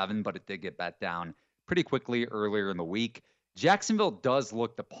it at 7, but it did get bet down pretty quickly earlier in the week. Jacksonville does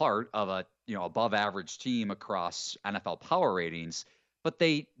look the part of a above average team across NFL power ratings, but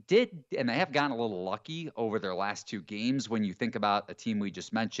they did, and they have gotten a little lucky over their last 2 games. When you think about a team we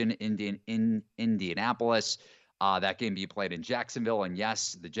just mentioned, in Indianapolis, that game being played in Jacksonville, and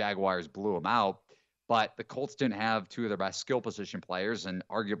yes, the Jaguars blew them out. But the Colts didn't have 2 of their best skill position players and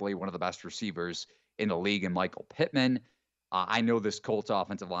arguably one of the best receivers in the league in Michael Pittman. I know this Colts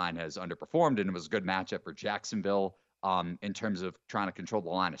offensive line has underperformed, and it was a good matchup for Jacksonville in terms of trying to control the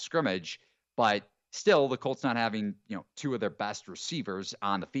line of scrimmage. But still, the Colts not having, two of their best receivers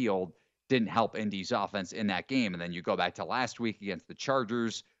on the field didn't help Indy's offense in that game. And then you go back to last week against the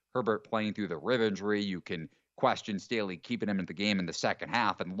Chargers, Herbert playing through the rib injury. You can question Staley keeping him in the game in the second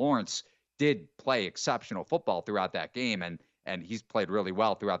half. And Lawrence did play exceptional football throughout that game, and he's played really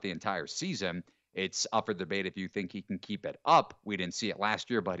well throughout the entire season. It's up for debate if you think he can keep it up. We didn't see it last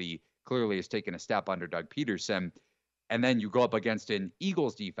year, but he clearly has taken a step under Doug Peterson. And then you go up against an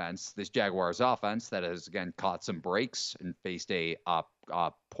Eagles defense, this Jaguars offense that has, again, caught some breaks and faced a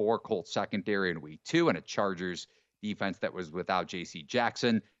poor Colts secondary in week 2 and a Chargers defense that was without J.C.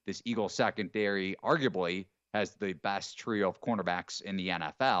 Jackson. This Eagles secondary arguably has the best trio of cornerbacks in the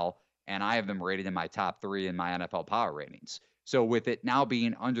NFL, and I have them rated in my top 3 in my NFL power ratings. So with it now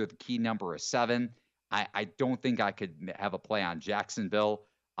being under the key number of 7, I don't think I could have a play on Jacksonville.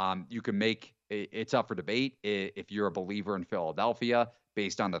 You can make it's up for debate if you're a believer in Philadelphia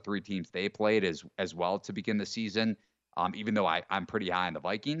based on the 3 teams they played as well to begin the season, even though I'm pretty high on the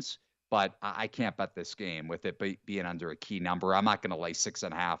Vikings. But I can't bet this game with it being under a key number. I'm not going to lay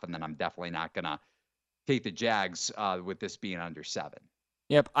 6.5, and then I'm definitely not going to take the Jags with this being under 7.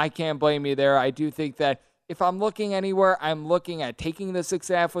 Yep, I can't blame you there. I do think that if I'm looking anywhere, I'm looking at taking the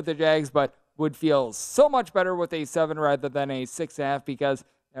 6.5 with the Jags, but would feel so much better with a 7 rather than a 6.5 because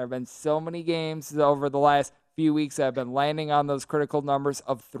there have been so many games over the last few weeks that have been landing on those critical numbers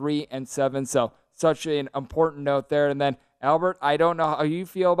of 3 and 7. So such an important note there. And then, Albert, I don't know how you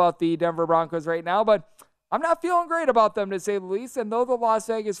feel about the Denver Broncos right now, but I'm not feeling great about them, to say the least. And though the Las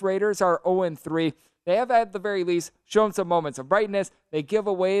Vegas Raiders are 0-3, they have at the very least shown some moments of brightness. They give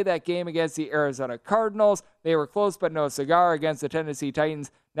away that game against the Arizona Cardinals. They were close but no cigar against the Tennessee Titans.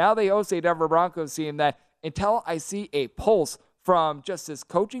 Now they host a Denver Broncos team that, until I see a pulse from just this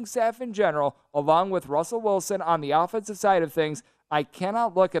coaching staff in general, along with Russell Wilson on the offensive side of things, I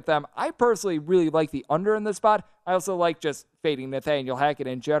cannot look at them. I personally really like the under in this spot. I also like just fading Nathaniel Hackett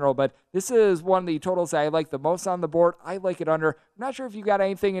in general, but this is one of the totals that I like the most on the board. I like it under. I'm not sure if you got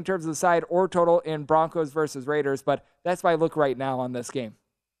anything in terms of the side or total in Broncos versus Raiders, but that's my look right now on this game.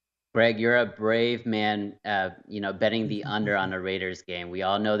 Greg, you're a brave man, betting the under on a Raiders game. We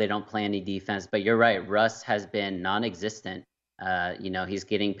all know they don't play any defense, but you're right. Russ has been non-existent. He's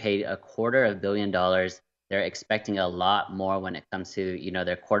getting paid $250 million. They're expecting a lot more when it comes to,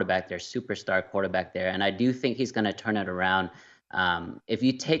 their quarterback, their superstar quarterback there. And I do think he's going to turn it around. If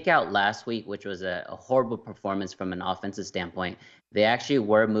you take out last week, which was a horrible performance from an offensive standpoint, they actually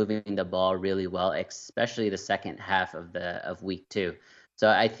were moving the ball really well, especially the second half of week 2. So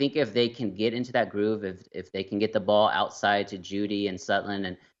I think if they can get into that groove, if they can get the ball outside to Judy and Sutton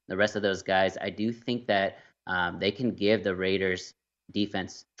and the rest of those guys, I do think that they can give the Raiders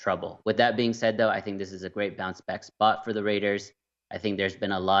defense trouble. With that being said, though, I think this is a great bounce back spot for the Raiders. I think there's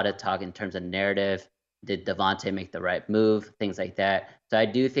been a lot of talk in terms of narrative. Did Devontae make the right move? Things like that. So I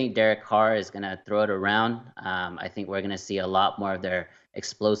do think Derek Carr is going to throw it around. I think we're going to see a lot more of their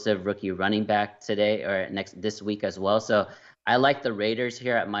explosive rookie running back today or this week as well. So I like the Raiders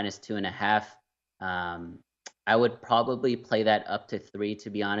here at -2.5. I would probably play that up to 3, to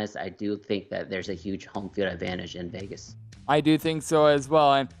be honest. I do think that there's a huge home field advantage in Vegas. I do think so as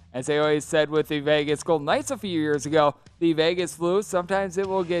well. And as I always said with the Vegas Golden Knights a few years ago, the Vegas flu, sometimes it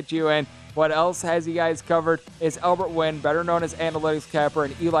will get you. And what else has you guys covered is Albert Wynn, better known as Analytics Capper,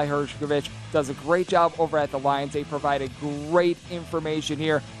 and Eli Hershkovich does a great job over at the Lions. They provided great information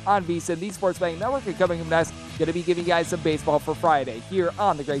here on VSiN, the Sports Betting Network. And coming up next, going to be giving you guys some baseball for Friday here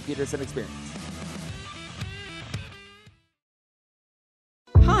on the Greg Peterson Experience.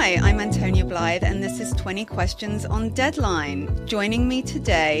 Hi, I'm Antonia Blythe, and this is 20 Questions on Deadline. Joining me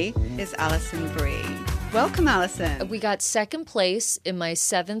today is Allison Brie. Welcome, Allison. We got second place in my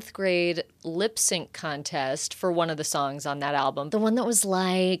 7th grade lip sync contest for one of the songs on that album. The one that was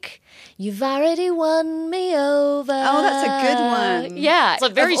like, "You've already won me over." Oh, that's a good one. Yeah. It's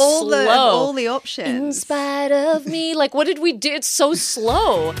very slow. Of all the options. In spite of me. Like, what did we do? It's so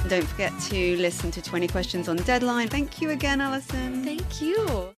slow. Don't forget to listen to 20 Questions on Deadline. Thank you again, Allison. Thank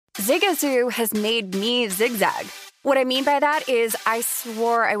you. Zigazoo has made me zigzag. What I mean by that is I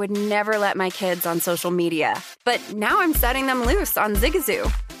swore I would never let my kids on social media, but now I'm setting them loose on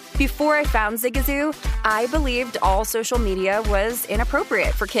Zigazoo. Before I found Zigazoo, I believed all social media was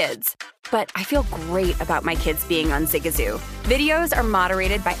inappropriate for kids. But I feel great about my kids being on Zigazoo. Videos are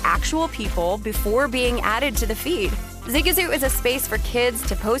moderated by actual people before being added to the feed. Zigazoo is a space for kids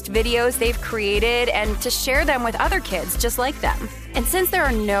to post videos they've created and to share them with other kids just like them. And since there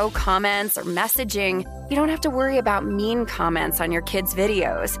are no comments or messaging, you don't have to worry about mean comments on your kids'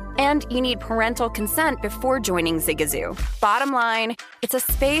 videos. And you need parental consent before joining Zigazoo. Bottom line, it's a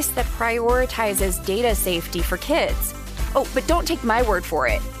space that prioritizes data safety for kids. Oh, but don't take my word for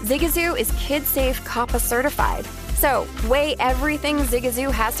it. Zigazoo is KidSafe COPPA certified. So, weigh everything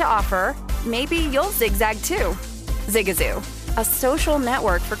Zigazoo has to offer. Maybe you'll zigzag too. Zigazoo, a social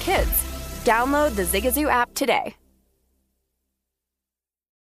network for kids. Download the Zigazoo app today.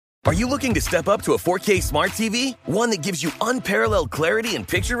 Are you looking to step up to a 4K smart TV? One that gives you unparalleled clarity and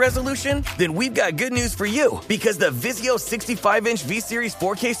picture resolution? Then we've got good news for you, because the Vizio 65-inch V-Series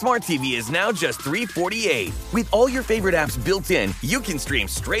 4K smart TV is now just $348. With all your favorite apps built in, you can stream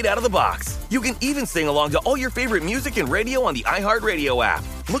straight out of the box. You can even sing along to all your favorite music and radio on the iHeartRadio app.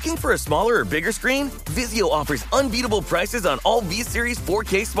 Looking for a smaller or bigger screen? Vizio offers unbeatable prices on all V-Series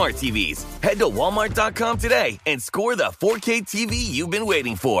 4K smart TVs. Head to Walmart.com today and score the 4K TV you've been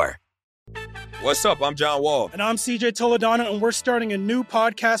waiting for. What's up? I'm John Wall. And I'm CJ Toledano, and we're starting a new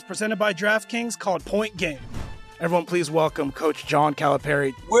podcast presented by DraftKings called Point Game. Everyone, please welcome Coach John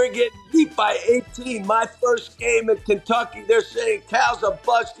Calipari. We're getting beat by 18. My first game in Kentucky. They're saying Cal's a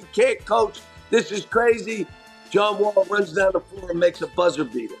bust. He can't coach. This is crazy. John Wall runs down the floor and makes a buzzer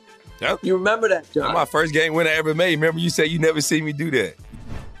beater. Yep. You remember that, John? That's my first game winner I ever made. Remember you said you never see me do that.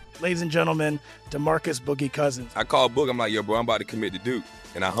 Ladies and gentlemen, DeMarcus Boogie Cousins. I called Boog. I'm like, yo, bro, I'm about to commit to Duke.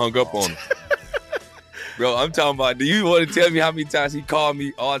 And I hung up on him. Bro, I'm talking about, do you want to tell me how many times he called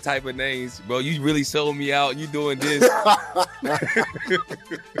me all type of names? Bro, you really sold me out. You doing this.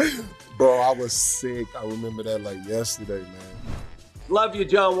 Bro, I was sick. I remember that like yesterday, man. Love you,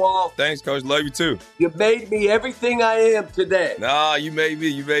 John Wall. Thanks, Coach. Love you, too. You made me everything I am today. Nah, you made me.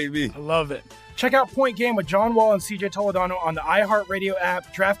 You made me. I love it. Check out Point Game with John Wall and CJ Toledano on the iHeartRadio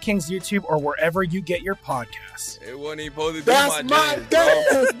app, DraftKings YouTube, or wherever you get your podcasts. It wasn't even supposed to be That's my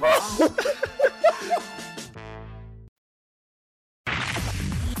dance, bro.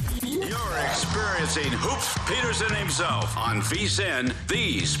 You're experiencing Hoops Peterson himself on VSiN,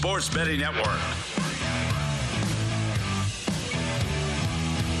 the Sports Betting Network.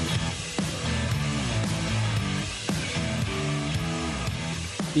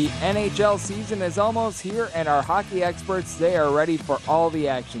 The NHL season is almost here, and our hockey experts, they are ready for all the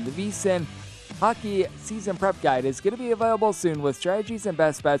action. The VSiN Hockey Season Prep Guide is going to be available soon with strategies and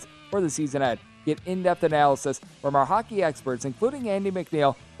best bets for the season ahead. Get in-depth analysis from our hockey experts, including Andy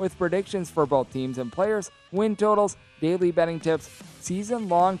McNeil, with predictions for both teams and players, win totals, daily betting tips,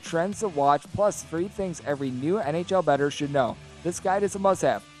 season-long trends to watch, plus 3 things every new NHL bettor should know. This guide is a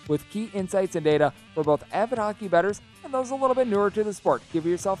must-have, with key insights and data for both avid hockey bettors and those a little bit newer to the sport. Give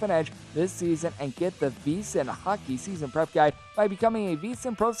yourself an edge this season and get the VSiN Hockey Season Prep Guide by becoming a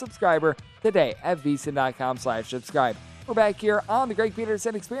VSiN Pro subscriber today at VSiN.com/subscribe. We're back here on the Greg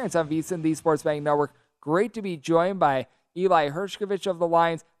Peterson Experience on VSiN, the Sports Betting Network. Great to be joined by Eli Hershkovich of the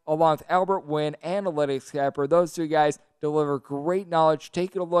Lions, along with Albert Wynn, analytics capper. Those two guys deliver great knowledge,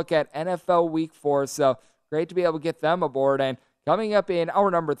 taking a look at NFL Week 4. So great to be able to get them aboard. And coming up in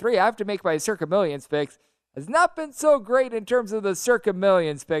hour number 3, I have to make my Circa Millions picks. Has not been so great in terms of the Circa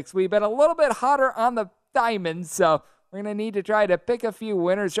Millions picks. We've been a little bit hotter on the diamonds, so we're going to need to try to pick a few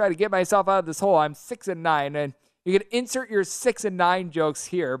winners, try to get myself out of this hole. I'm 6-9, and you can insert your 6-9 jokes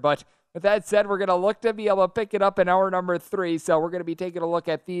here. But with that said, we're going to look to be able to pick it up in hour number 3. So we're going to be taking a look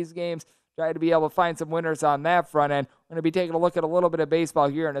at these games, try to be able to find some winners on that front end. We're going to be taking a look at a little bit of baseball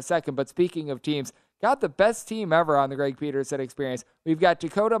here in a second. But speaking of teams, got the best team ever on the Greg Peterson Experience. We've got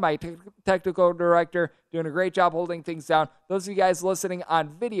Dakota, my technical director, doing a great job holding things down. Those of you guys listening on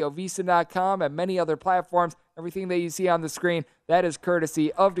video, VSiN.com and many other platforms, everything that you see on the screen, that is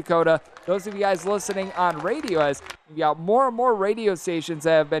courtesy of Dakota. Those of you guys listening on radio, as we've got more and more radio stations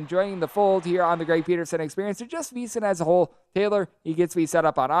that have been joining the fold here on the Greg Peterson Experience, or just VSiN as a whole. Taylor, he gets me set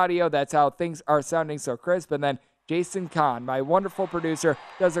up on audio. That's how things are sounding so crisp. And then Jason Kahn, my wonderful producer,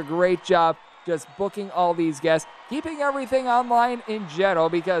 does a great job just booking all these guests, keeping everything online in general,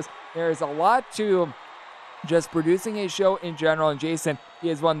 because there's a lot to just producing a show in general. And Jason,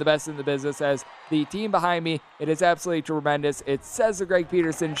 he is one of the best in the business. As the team behind me, it is absolutely tremendous. It says the Greg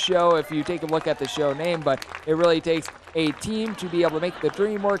Peterson Show if you take a look at the show name, but it really takes a team to be able to make the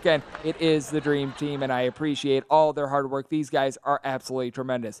dream work, and it is the dream team, and I appreciate all their hard work. These guys are absolutely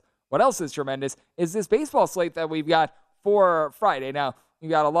tremendous. What else is tremendous is this baseball slate that we've got for Friday. Now, we've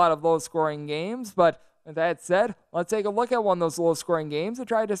got a lot of low-scoring games, but with that said, let's take a look at one of those low-scoring games and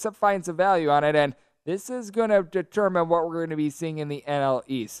try to find some value on it, and this is going to determine what we're going to be seeing in the NL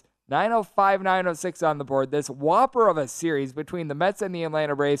East. 905, 906 on the board. This whopper of a series between the Mets and the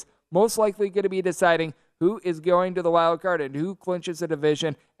Atlanta Braves, most likely going to be deciding who is going to the wild card and who clinches the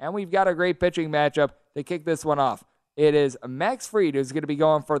division. And we've got a great pitching matchup to kick this one off. It is Max Fried who's going to be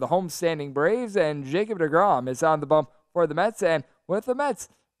going for the homestanding Braves, and Jacob deGrom is on the bump for the Mets. And with the Mets,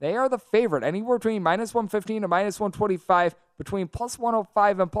 they are the favorite, anywhere between minus 115 to minus 125, between plus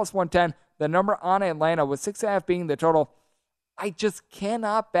 105 and plus 110. The number on Atlanta, with 6.5 being the total. I just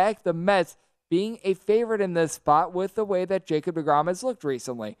cannot back the Mets being a favorite in this spot with the way that Jacob deGrom has looked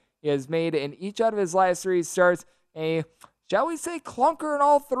recently. He has made in each out of his last 3 starts a, shall we say, clunker in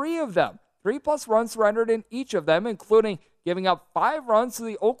all 3 of them. 3+ runs surrendered in each of them, including giving up 5 runs to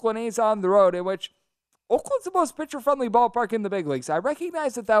the Oakland A's on the road, in which Oakland's the most pitcher-friendly ballpark in the big leagues. I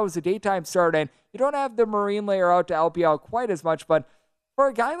recognize that was a daytime start, and you don't have the marine layer out to help you out quite as much, but for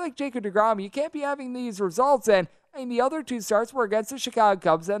a guy like Jacob deGrom, you can't be having these results, and the other 2 starts were against the Chicago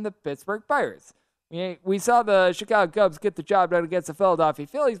Cubs and the Pittsburgh Pirates. We saw the Chicago Cubs get the job done against the Philadelphia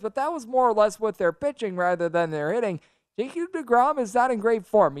Phillies, but that was more or less with their pitching rather than their hitting. Jacob deGrom is not in great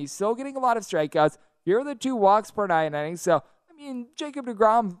form. He's still getting a lot of strikeouts. Here are the 2 walks per 9 innings, so Jacob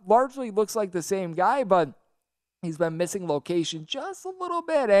deGrom largely looks like the same guy, but he's been missing location just a little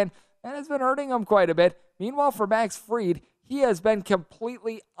bit, and that has been hurting him quite a bit. Meanwhile, for Max Fried, he has been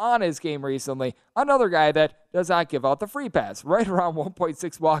completely on his game recently. Another guy that does not give out the free pass. Right around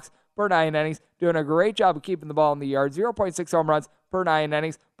 1.6 walks per 9 innings, doing a great job of keeping the ball in the yard. 0.6 home runs per 9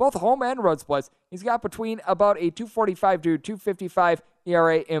 innings, both home and road splits. He's got between about a 2.45 to 2.55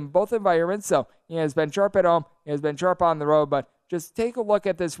 ERA in both environments, so he has been sharp at home, he has been sharp on the road, but just take a look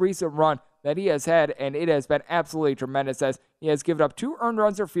at this recent run that he has had, and it has been absolutely tremendous, as he has given up 2 earned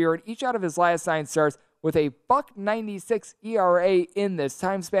runs or fewer in each out of his last 9 starts, with a .96 ERA in this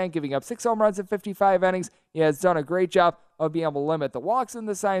time span, giving up 6 home runs in 55 innings. He has done a great job of being able to limit the walks in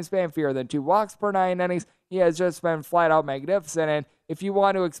this time span, fewer than 2 walks per 9 innings. He has just been flat out magnificent, and if you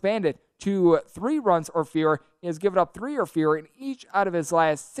want to expand it to 3 runs or fewer, he has given up 3 or fewer in each out of his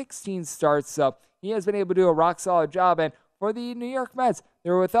last 16 starts, so he has been able to do a rock-solid job. And for the New York Mets,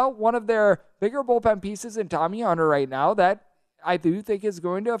 they're without one of their bigger bullpen pieces in Tommy Hunter right now. That I do think is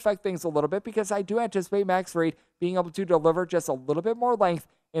going to affect things a little bit, because I do anticipate Max Fried being able to deliver just a little bit more length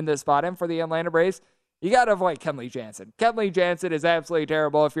in this spot. And for the Atlanta Braves, you got to avoid Kenley Jansen. Kenley Jansen is absolutely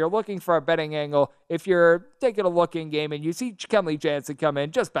terrible. If you're looking for a betting angle, if you're taking a look in game and you see Kenley Jansen come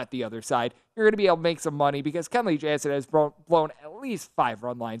in, just bet the other side. You're going to be able to make some money, because Kenley Jansen has blown at least 5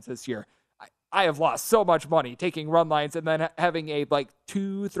 run lines this year. I have lost so much money taking run lines and then having a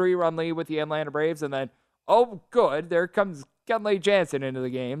 2-3 run lead with the Atlanta Braves, and then, oh good, there comes Kenley Jansen into the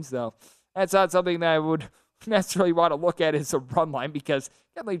game. So that's not something that I would necessarily want to look at as a run line, because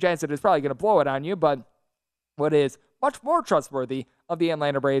Kenley Jansen is probably going to blow it on you. But what is much more trustworthy of the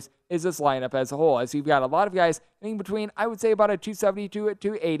Atlanta Braves is this lineup as a whole, as you've got a lot of guys in between, I would say, about a 272 at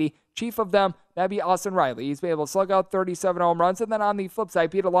 280. Chief of them, that'd be Austin Riley. He's been able to slug out 37 home runs. And then on the flip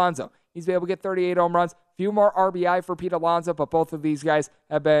side, Pete Alonso. He's been able to get 38 home runs. Few more RBI for Pete Alonso, but both of these guys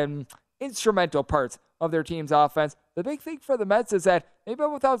have been instrumental parts of their team's offense. The big thing for the Mets is that they've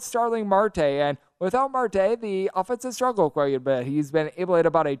been without Starling Marte, and without Marte, the offense has struggled quite a bit. He's been able to hit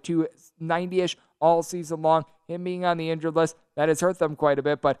about a 290-ish all season long. Him being on the injured list, that has hurt them quite a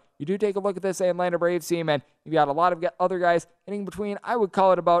bit, but you do take a look at this Atlanta Braves team, and you've got a lot of other guys hitting between, I would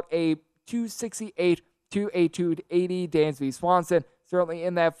call it about a 268 to a 280. Dansby Swanson certainly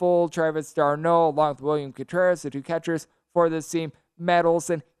in that fold. Travis d'Arnaud along with William Contreras, the 2 catchers for this team. Matt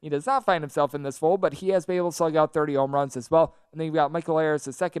Olson, he does not find himself in this fold, but he has been able to slug out 30 home runs as well. And then you've got Michael Harris,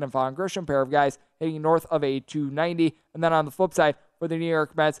 the second, and Vaughn Grisham, pair of guys hitting north of a 290. And then on the flip side, for the New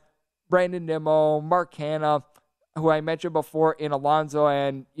York Mets, Brandon Nimmo, Mark Hanna, who I mentioned before in Alonso,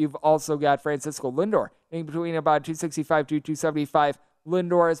 and you've also got Francisco Lindor, in between about 265 to 275.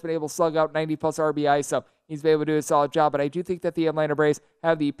 Lindor has been able to slug out 90-plus RBI, so he's been able to do a solid job. But I do think that the Atlanta Braves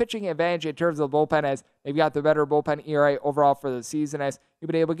have the pitching advantage in terms of the bullpen, as they've got the better bullpen ERA overall for the season, as you've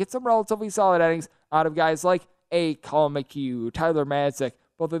been able to get some relatively solid innings out of guys like Colin McHugh, Tyler Madsick.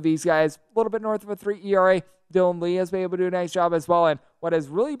 Both of these guys, a little bit north of a 3 ERA. Dylan Lee has been able to do a nice job as well. And what has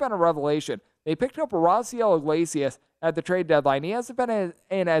really been a revelation, they picked up Raisel Iglesias at the trade deadline. He hasn't been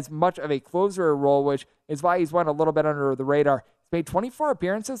in as much of a closer role, which is why he's went a little bit under the radar. He's made 24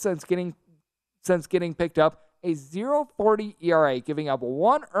 appearances since getting picked up, a 0.40 ERA, giving up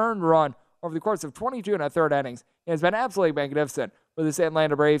 1 earned run over the course of 22 and a third innings. He has been absolutely magnificent for this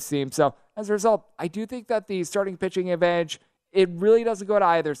Atlanta Braves team. So as a result, I do think that the starting pitching advantage, it really doesn't go to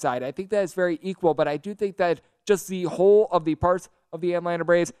either side. I think that it's very equal, but I do think that just the whole of the parts of the Atlanta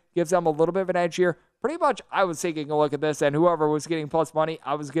Braves gives them a little bit of an edge here. pretty much I was taking a look at this, and whoever was getting plus money,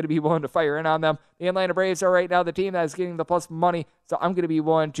 I was going to be willing to fire in on them. The Atlanta Braves are right now the team that is getting the plus money, so I'm going to be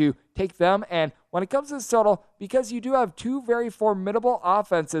willing to take them. And when it comes to this total, because you do have two very formidable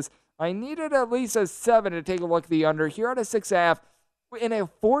offenses, I needed at least a 7 to take a look at the under. Here at a 6.5, in a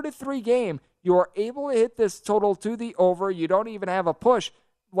 4-3 game, you are able to hit this total to the over. You don't even have a push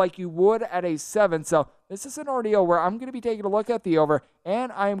like you would at a 7. So this is an ordeal where I'm going to be taking a look at the over,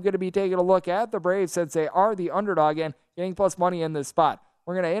 and I'm going to be taking a look at the Braves since they are the underdog and getting plus money in this spot.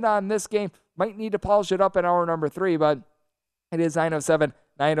 We're going to hit on this game. Might need to polish it up in hour number 3, but it is 9:07,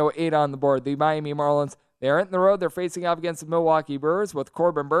 9:08 on the board. The Miami Marlins, they're hitting the road. They're facing off against the Milwaukee Brewers with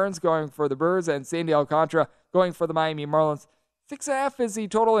Corbin Burns going for the Brewers and Sandy Alcantara going for the Miami Marlins. 6.5 is the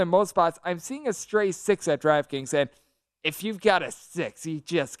total in most spots. I'm seeing a stray 6 at DraftKings, and if you've got a 6, you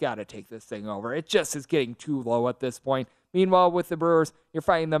just got to take this thing over. It just is getting too low at this point. Meanwhile, with the Brewers, you're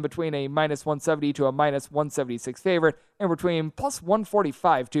finding them between a minus 170 to a minus 176 favorite, and between plus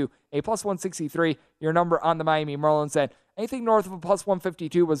 145 to a plus 163, your number on the Miami Marlins. And anything north of a plus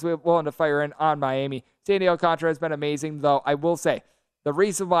 152 was willing to fire in on Miami. Sandy Alcantara has been amazing, though I will say the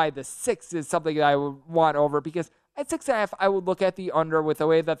reason why the 6 is something that I would want over, because at 6.5, I would look at the under with the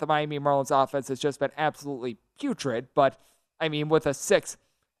way that the Miami Marlins offense has just been absolutely putrid. But, I mean, with a 6,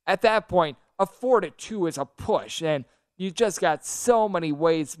 at that point, a 4-2 is a push. And you just got so many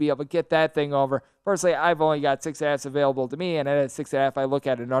ways to be able to get that thing over. Personally, I've only got 6.5s available to me. And at a 6.5, I look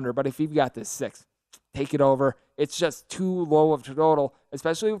at an under. But if you've got this 6, take it over. It's just too low of a total,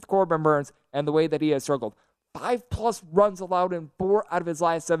 especially with Corbin Burns and the way that he has struggled. 5+ runs allowed in 4 out of his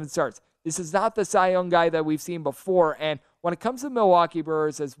last 7 starts. This is not the Cy Young guy that we've seen before. And when it comes to Milwaukee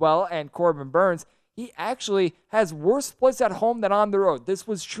Brewers as well and Corbin Burns, he actually has worse splits at home than on the road. This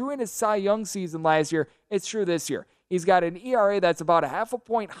was true in his Cy Young season last year. It's true this year. He's got an ERA that's about a 0.5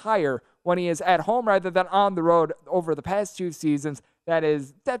 point higher when he is at home rather than on the road over the past 2 seasons. That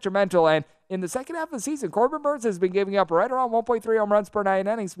is detrimental. And in the second half of the season, Corbin Burns has been giving up right around 1.3 home runs per 9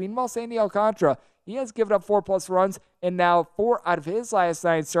 innings. Meanwhile, Sandy Alcantara, he has given up 4+ runs and now 4 out of his last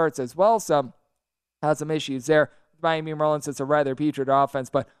 9 starts as well. So has some issues there. Miami Marlins, it's a rather putrid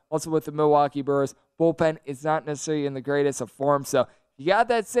offense, but also with the Milwaukee Brewers, bullpen is not necessarily in the greatest of form. So you got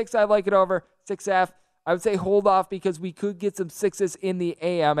that 6, I like it over. 6.5, I would say hold off because we could get some 6s in the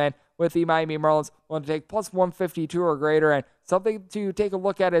AM. And with the Miami Marlins, want to take plus 152 or greater. And something to take a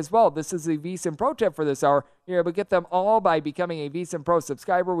look at as well. This is a VSiN Pro tip for this hour. You're able to get them all by becoming a VSiN Pro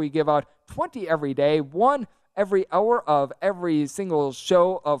subscriber. We give out 20 every day, 1 every hour of every single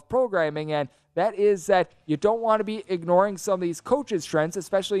show of programming. And that is that you don't want to be ignoring some of these coaches' trends,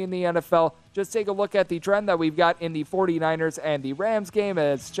 especially in the NFL. Just take a look at the trend that we've got in the 49ers and the Rams game,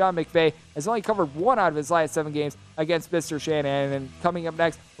 as John McVay has only covered 1 out of his last 7 games against Mr. Shanahan. And coming up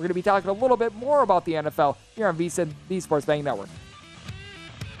next, we're going to be talking a little bit more about the NFL here on VSiN, the Sports Betting Network.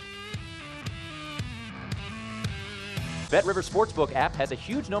 BetRivers Sportsbook app has a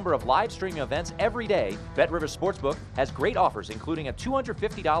huge number of live streaming events every day. BetRivers Sportsbook has great offers, including a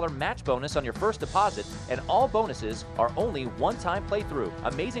 $250 match bonus on your first deposit, and all bonuses are only one-time playthrough.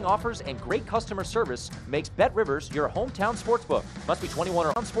 Amazing offers and great customer service makes BetRivers your hometown sportsbook. Must be 21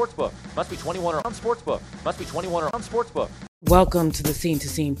 or on sportsbook. Must be 21 or on sportsbook. Must be 21 or on sportsbook. Welcome to the Scene to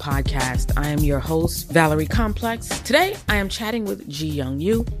Scene podcast. I am your host, Valerie Complex. Today, I am chatting with Ji Young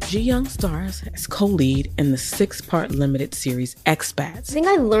Yu. Ji Young stars as co-lead in the 6-part limited series Expats. I think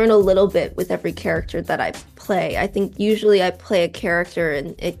I learn a little bit with every character that I play. I think usually I play a character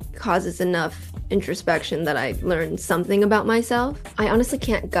and it causes enough introspection that I learn something about myself. I honestly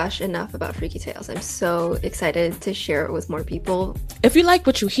can't gush enough about Freaky Tales. I'm so excited to share it with more people. If you like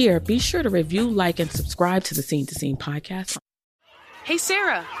what you hear, be sure to review, like, and subscribe to the Scene to Scene podcast. Hey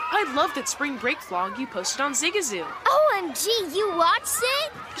Sarah, I loved that spring break vlog you posted on Zigazoo. OMG, you watched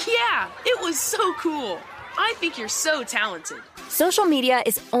it? Yeah, it was so cool. I think you're so talented. Social media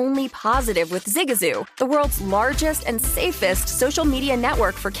is only positive with Zigazoo, the world's largest and safest social media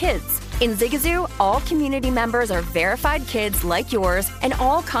network for kids. In Zigazoo, all community members are verified kids like yours, and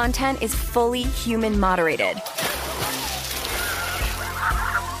all content is fully human moderated.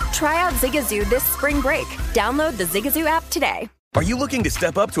 Try out Zigazoo this spring break. Download the Zigazoo app today. Are you looking to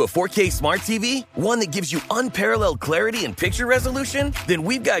step up to a 4K smart TV? One that gives you unparalleled clarity and picture resolution? Then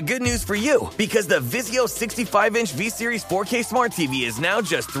we've got good news for you, because the Vizio 65-inch V-Series 4K smart TV is now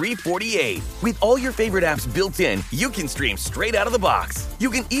just $348. With all your favorite apps built in, you can stream straight out of the box. You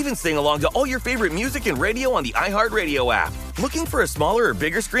can even sing along to all your favorite music and radio on the iHeartRadio app. Looking for a smaller or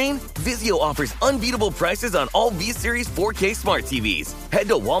bigger screen? Vizio offers unbeatable prices on all V-Series 4K smart TVs. Head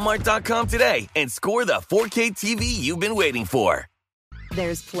to Walmart.com today and score the 4K TV you've been waiting for.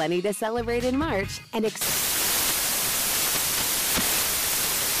 There's plenty to celebrate in March and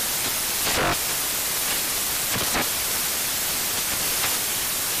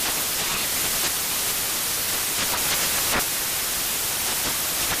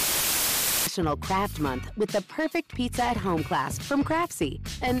National Craft Month with the perfect pizza at home class from Craftsy.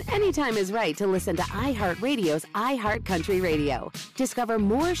 And anytime is right to listen to iHeartRadio's iHeart Country Radio. Discover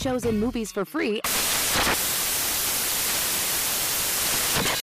more shows and movies for free